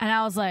 And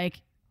I was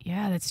like,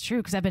 yeah, that's true,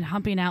 because I've been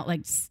humping out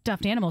like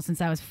stuffed animals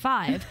since I was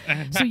 5.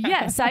 So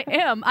yes, I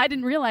am. I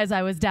didn't realize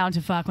I was down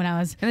to fuck when I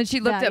was. And then she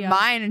looked that at young.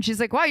 mine and she's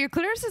like, wow, your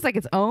clitoris is like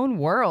its own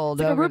world.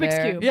 It's like a over Rubik's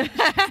there. Cube. Yeah.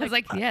 I was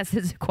like, yes,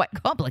 it's quite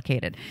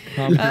complicated.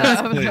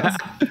 Complex plits.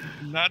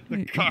 Not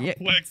the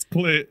complex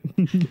plit.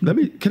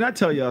 Can I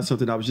tell y'all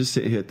something? I was just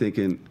sitting here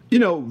thinking,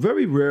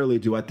 very rarely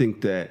do I think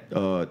that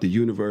the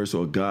universe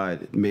or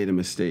God made a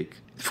mistake.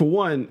 For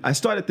one, I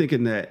started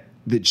thinking that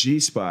the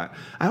G-spot,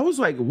 I was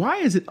like, why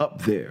is it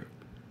up there?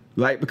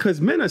 Like, because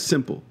men are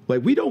simple.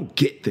 Like, we don't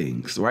get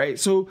things, right?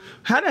 So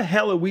how the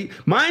hell are we?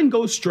 Mine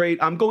goes straight.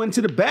 I'm going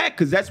to the back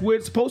because that's where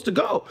it's supposed to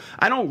go.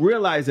 I don't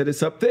realize that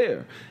it's up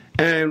there.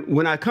 And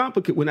when I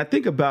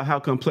think about how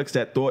complex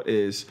that thought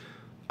is,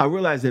 I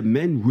realize that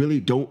men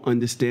really don't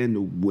understand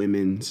the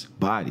women's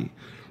body.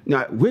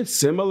 Now, we're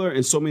similar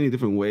in so many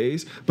different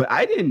ways, but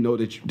I didn't know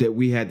that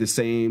we had the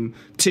same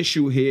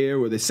tissue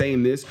here or the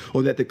same this,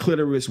 or that the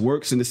clitoris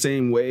works in the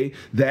same way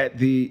that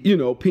the,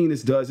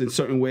 penis does in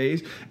certain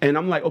ways. And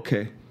I'm like,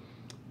 okay,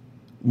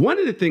 one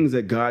of the things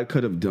that God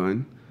could have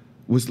done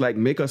was like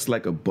make us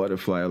like a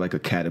butterfly or like a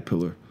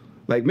caterpillar.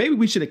 Like maybe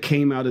we should have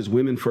came out as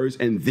women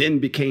first and then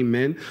became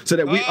men so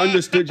that we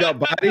understood y'all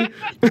body.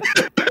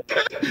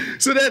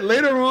 So that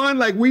later on,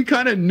 like we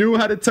kind of knew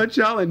how to touch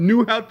y'all and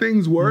knew how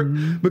things work,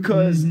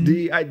 because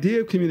the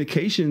idea of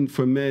communication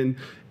for men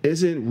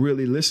isn't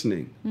really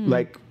listening.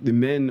 Like the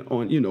men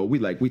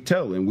we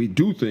tell and we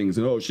do things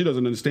and, she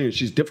doesn't understand.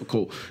 She's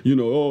difficult,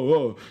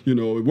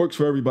 it works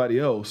for everybody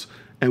else.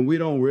 And we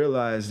don't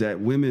realize that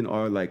women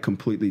are like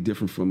completely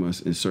different from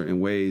us in certain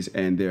ways,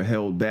 and they're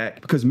held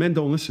back because men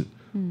don't listen.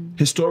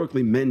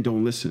 Historically, men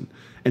don't listen.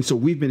 And so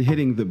we've been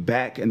hitting the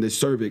back and the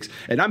cervix.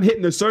 And I'm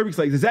hitting the cervix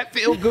like, does that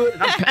feel good?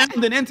 And I'm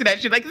pounding into that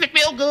shit like, does it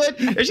feel good?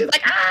 And she's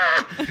like,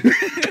 ah!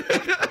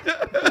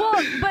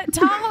 Well, but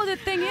Tahoe, the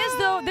thing is,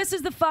 though, this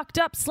is the fucked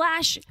up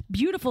 /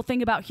 beautiful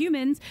thing about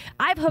humans.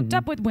 I've hooked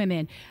up with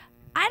women.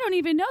 I don't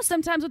even know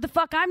sometimes what the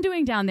fuck I'm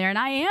doing down there, and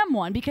I am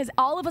one, because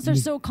all of us are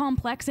so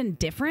complex and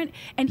different,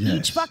 and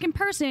each fucking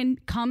person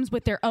comes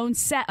with their own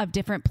set of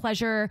different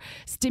pleasure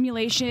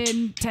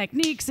stimulation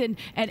techniques and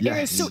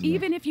areas. So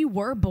even if you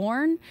were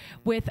born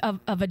with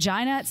a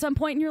vagina at some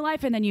point in your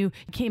life, and then you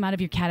came out of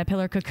your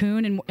caterpillar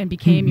cocoon and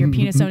became your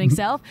penis-owning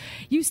self,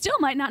 you still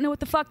might not know what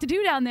the fuck to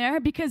do down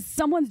there, because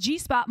someone's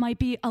G-spot might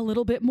be a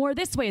little bit more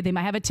this way. They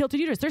might have a tilted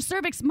uterus. Their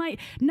cervix might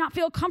not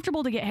feel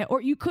comfortable to get hit,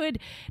 or you could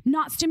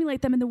not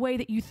stimulate them in the way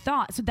that you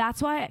thought. So that's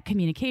why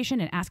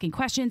communication and asking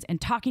questions and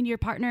talking to your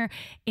partner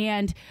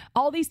and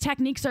all these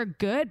techniques are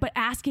good, but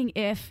asking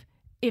if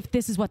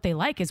this is what they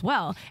like as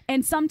well.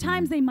 And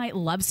sometimes they might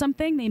love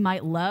something. They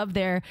might love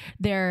their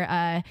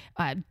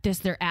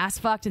ass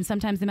fucked, and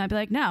sometimes they might be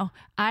like, no,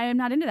 I am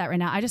not into that right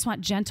now. I just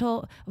want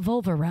gentle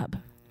vulva rub.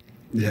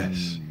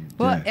 Yes.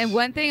 Well, Yes. and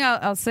one thing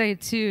I'll say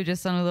too,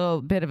 just on a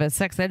little bit of a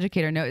sex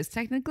educator note, is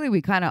technically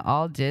we kind of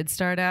all did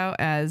start out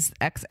as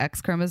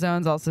XX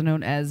chromosomes, also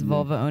known as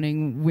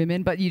vulva-owning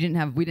women, but we didn't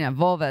have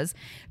vulvas.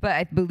 But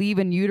I believe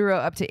in utero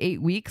up to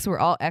 8 weeks, we're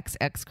all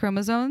XX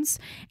chromosomes,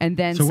 and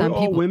then So some we're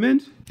all people.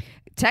 women?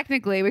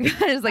 Technically, we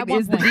kind of like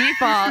is the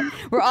default.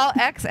 We're all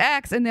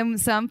XX, and then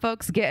some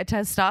folks get a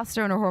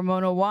testosterone or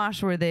hormonal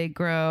wash where they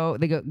go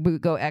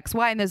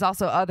XY, and there's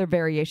also other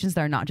variations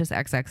that are not just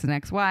XX and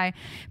XY.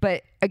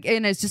 But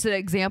again, it's just an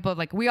example of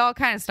like we all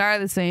kind of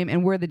started the same,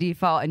 and we're the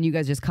default, and you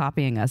guys just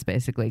copying us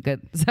basically.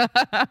 Good. So,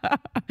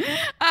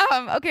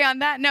 okay, on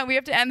that note, we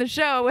have to end the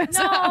show.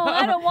 No,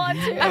 I don't want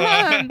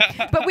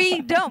to. But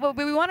we don't. But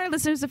we want our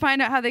listeners to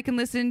find out how they can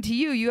listen to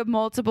you. You have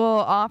multiple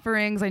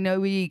offerings. I know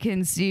we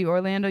can see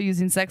Orlando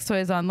using sex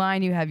toys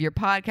online. You have your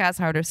podcast,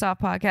 Hard or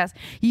Soft podcast.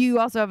 You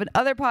also have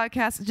another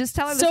podcast. Just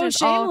tell our So listeners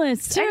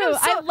shameless too.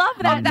 I love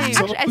that name.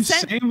 So I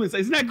sent- shameless.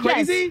 Isn't that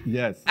crazy?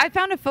 Yes. I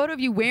found a photo of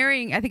you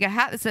wearing, I think, a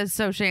hat that says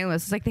 "So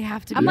Shameless." It's like they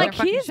have to. I'm be on like, our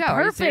fucking he's show.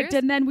 Are you perfect. serious?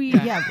 And then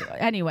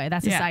anyway,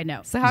 that's a side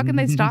note. So how can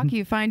they stalk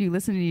you, find you,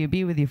 listen to you,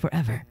 be with you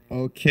forever?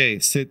 Okay,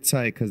 sit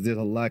tight because there's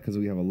a lot because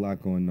we have a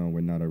lot going on.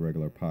 We're not a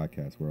regular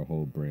podcast. We're a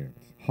whole brand.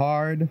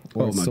 Hard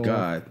or Oh my soft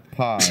God.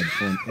 pod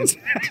on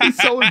Instagram. He's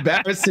so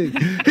embarrassing.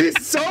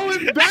 He's so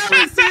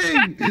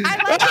embarrassing. I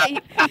like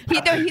it. He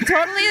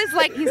totally is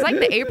like, he's like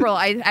the April.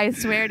 I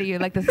swear to you,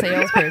 like the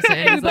salesperson.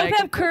 We He's both like,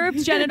 have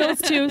curved genitals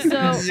too, so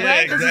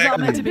right? This is all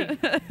meant to be.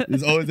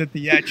 There's always a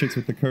theatrics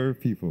with the curved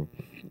people.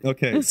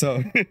 Okay,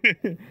 so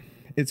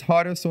it's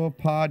Hard or Soft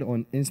Pod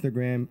on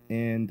Instagram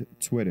and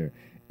Twitter.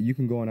 You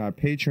can go on our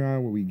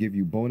Patreon where we give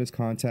you bonus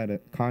content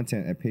at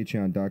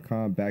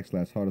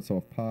patreon.com/Hard or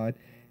Soft Pod.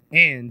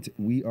 And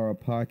we are a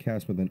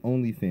podcast with an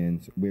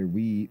OnlyFans where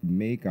we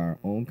make our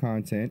own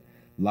content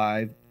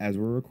live as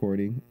we're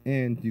recording.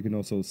 And you can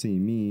also see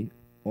me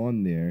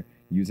on there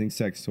using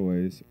sex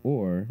toys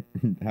or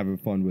having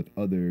fun with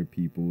other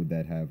people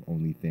that have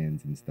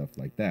OnlyFans and stuff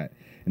like that.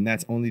 And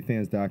that's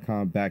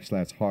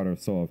onlyfans.com/Hard or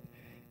Soft.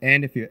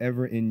 And if you're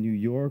ever in New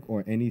York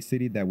or any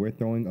city that we're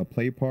throwing a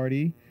play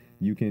party,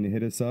 you can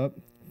hit us up,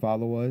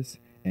 follow us,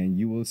 and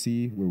you will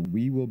see where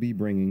we will be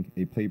bringing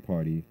a play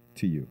party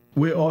to you.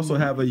 We also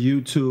have a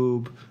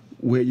YouTube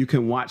where you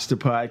can watch the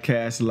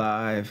podcast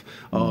live.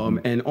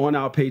 And on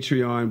our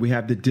Patreon, we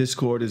have the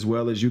Discord as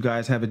well as you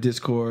guys have a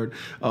Discord.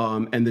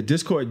 And the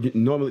Discord,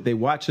 normally they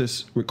watch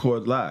us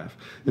record live.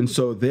 And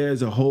so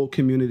there's a whole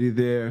community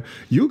there.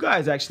 You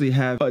guys actually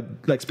have a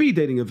like speed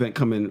dating event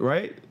coming,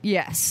 right?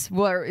 yes.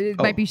 Well, it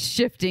might be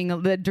shifting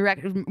the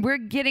direct. We're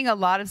getting a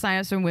lot of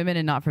signups from women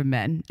and not from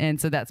men.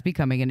 And so that's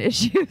becoming an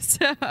issue.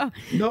 So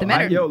No, the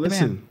men are-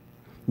 listen.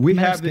 We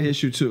have the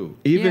issue too.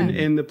 Even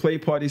in the play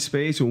party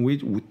space, when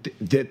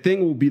the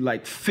thing will be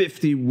like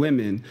 50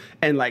 women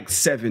and like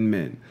 7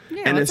 men.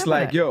 Yeah, and what's it's up with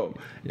like, that? yo,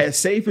 as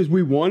safe as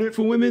we want it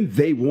for women,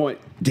 they want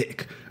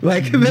dick.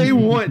 Like they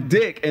want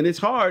dick. And it's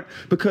hard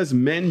because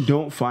men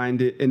don't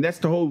find it. And that's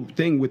the whole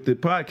thing with the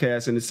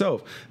podcast in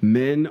itself.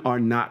 Men are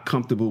not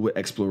comfortable with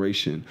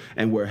exploration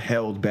and we're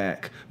held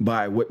back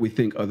by what we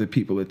think other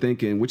people are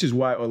thinking, which is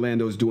why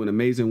Orlando's doing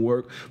amazing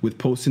work with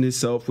posting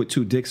himself with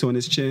 2 dicks on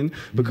his chin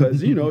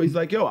because, you know, he's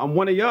like, yo, I'm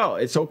one of y'all.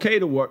 It's okay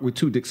to work with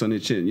 2 dicks on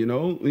his chin, you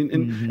know?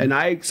 And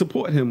I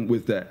support him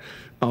with that.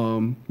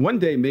 One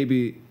day,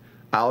 maybe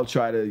I'll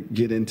try to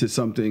get into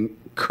something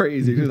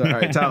crazy. He's like, all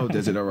right, Tahoe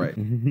does it, all right.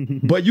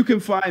 But you can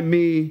find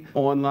me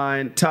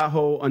online,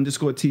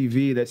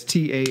 Tahoe_TV. That's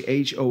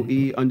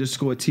TAHOE_TV.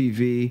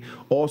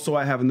 Also,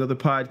 I have another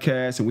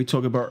podcast, and we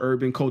talk about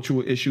urban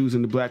cultural issues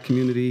in the black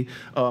community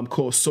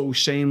called So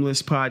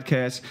Shameless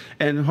Podcast.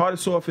 And Hard or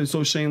Soft and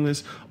So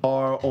Shameless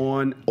are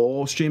on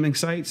all streaming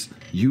sites,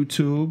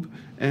 YouTube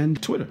and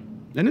Twitter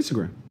and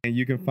Instagram. And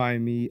you can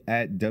find me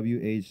at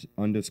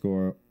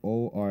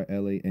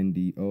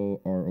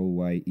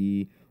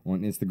WH_ORLANDOROYE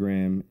on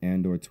Instagram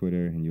and or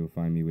Twitter, and you'll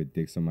find me with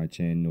dicks on my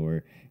chin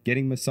or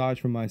getting massage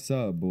from my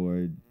sub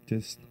or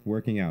just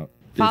working out.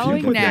 Following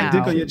If you put that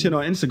dick now. on your chin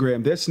on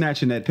Instagram, they're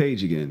snatching that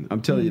page again. I'm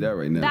telling you that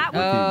right now. That would,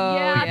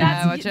 yeah,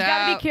 that's watch you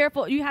gotta out. be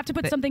careful. You have to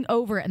put something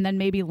over it and then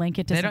maybe link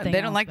it to They something.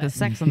 don't else, like the but-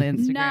 sex on the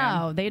Instagram.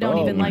 No, they don't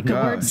Oh even my like the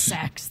word gosh.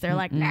 sex. They're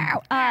like,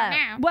 no.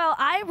 Well,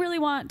 I really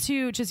want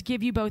to just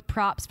give you both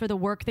props for the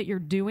work that you're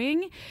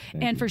doing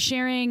and for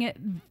sharing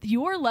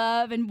your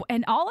love and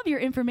all of your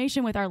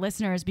information with our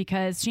listeners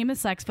because shameless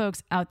sex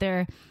folks out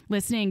there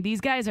listening, these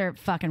guys are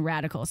fucking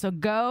radical. So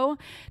go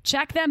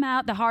check them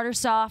out, the Hard or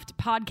Soft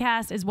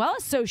podcast, as well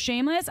as So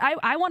Shameless.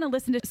 I want to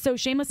listen to So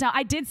Shameless now.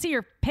 I did see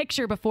your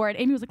picture before it.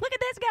 Amy was like, look at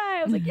this guy.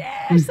 I was like,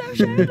 yeah, So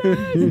Shameless.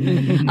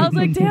 I was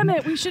like, damn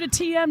it, we should have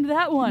TM'd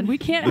that one. We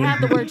can't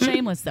have the word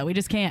shameless, though. We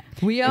just can't.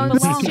 We own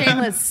belongs-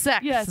 shameless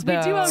sex. Yes, we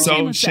do though. own So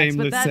shameless sex,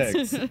 but shameless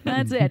that's, sex.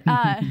 that's it.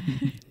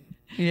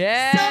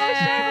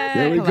 Yeah.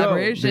 There we go.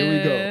 Collaboration.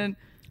 There we go.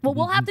 Well,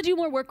 we'll have to do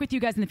more work with you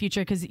guys in the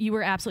future because you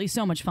were absolutely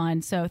so much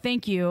fun. So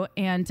thank you.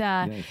 And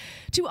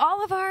to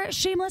all of our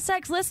Shameless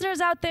Sex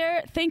listeners out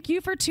there, thank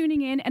you for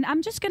tuning in. And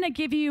I'm just going to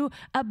give you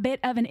a bit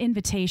of an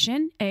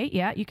invitation.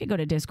 You could go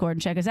to Discord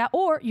and check us out,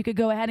 or you could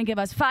go ahead and give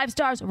us 5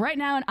 stars right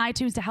now on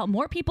iTunes to help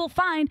more people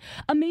find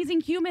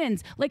amazing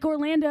humans like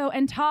Orlando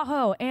and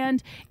Tahoe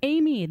and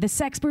Amy, the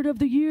Sexpert of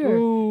the Year.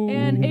 Ooh.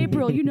 And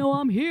April,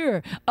 I'm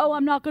here. Oh,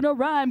 I'm not going to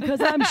rhyme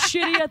because I'm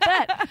shitty at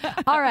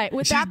that. All right.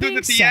 With that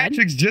being said, said,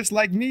 theatrics just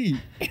like me.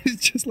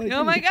 It's just like oh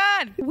me. my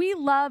God. We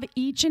love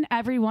each and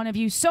every one of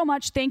you so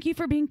much. Thank you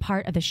for being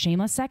part of the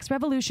Shameless Sex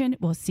Revolution.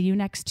 We'll see you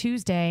next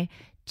Tuesday.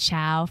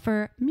 Ciao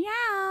for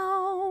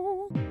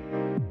meow.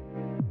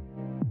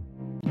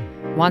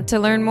 Want to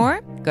learn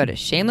more? Go to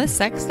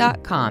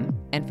shamelesssex.com.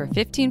 And for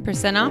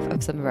 15% off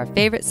of some of our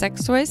favorite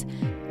sex toys,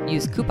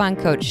 use coupon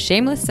code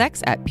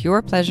SHAMELESSSEX at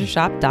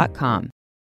purepleasureshop.com.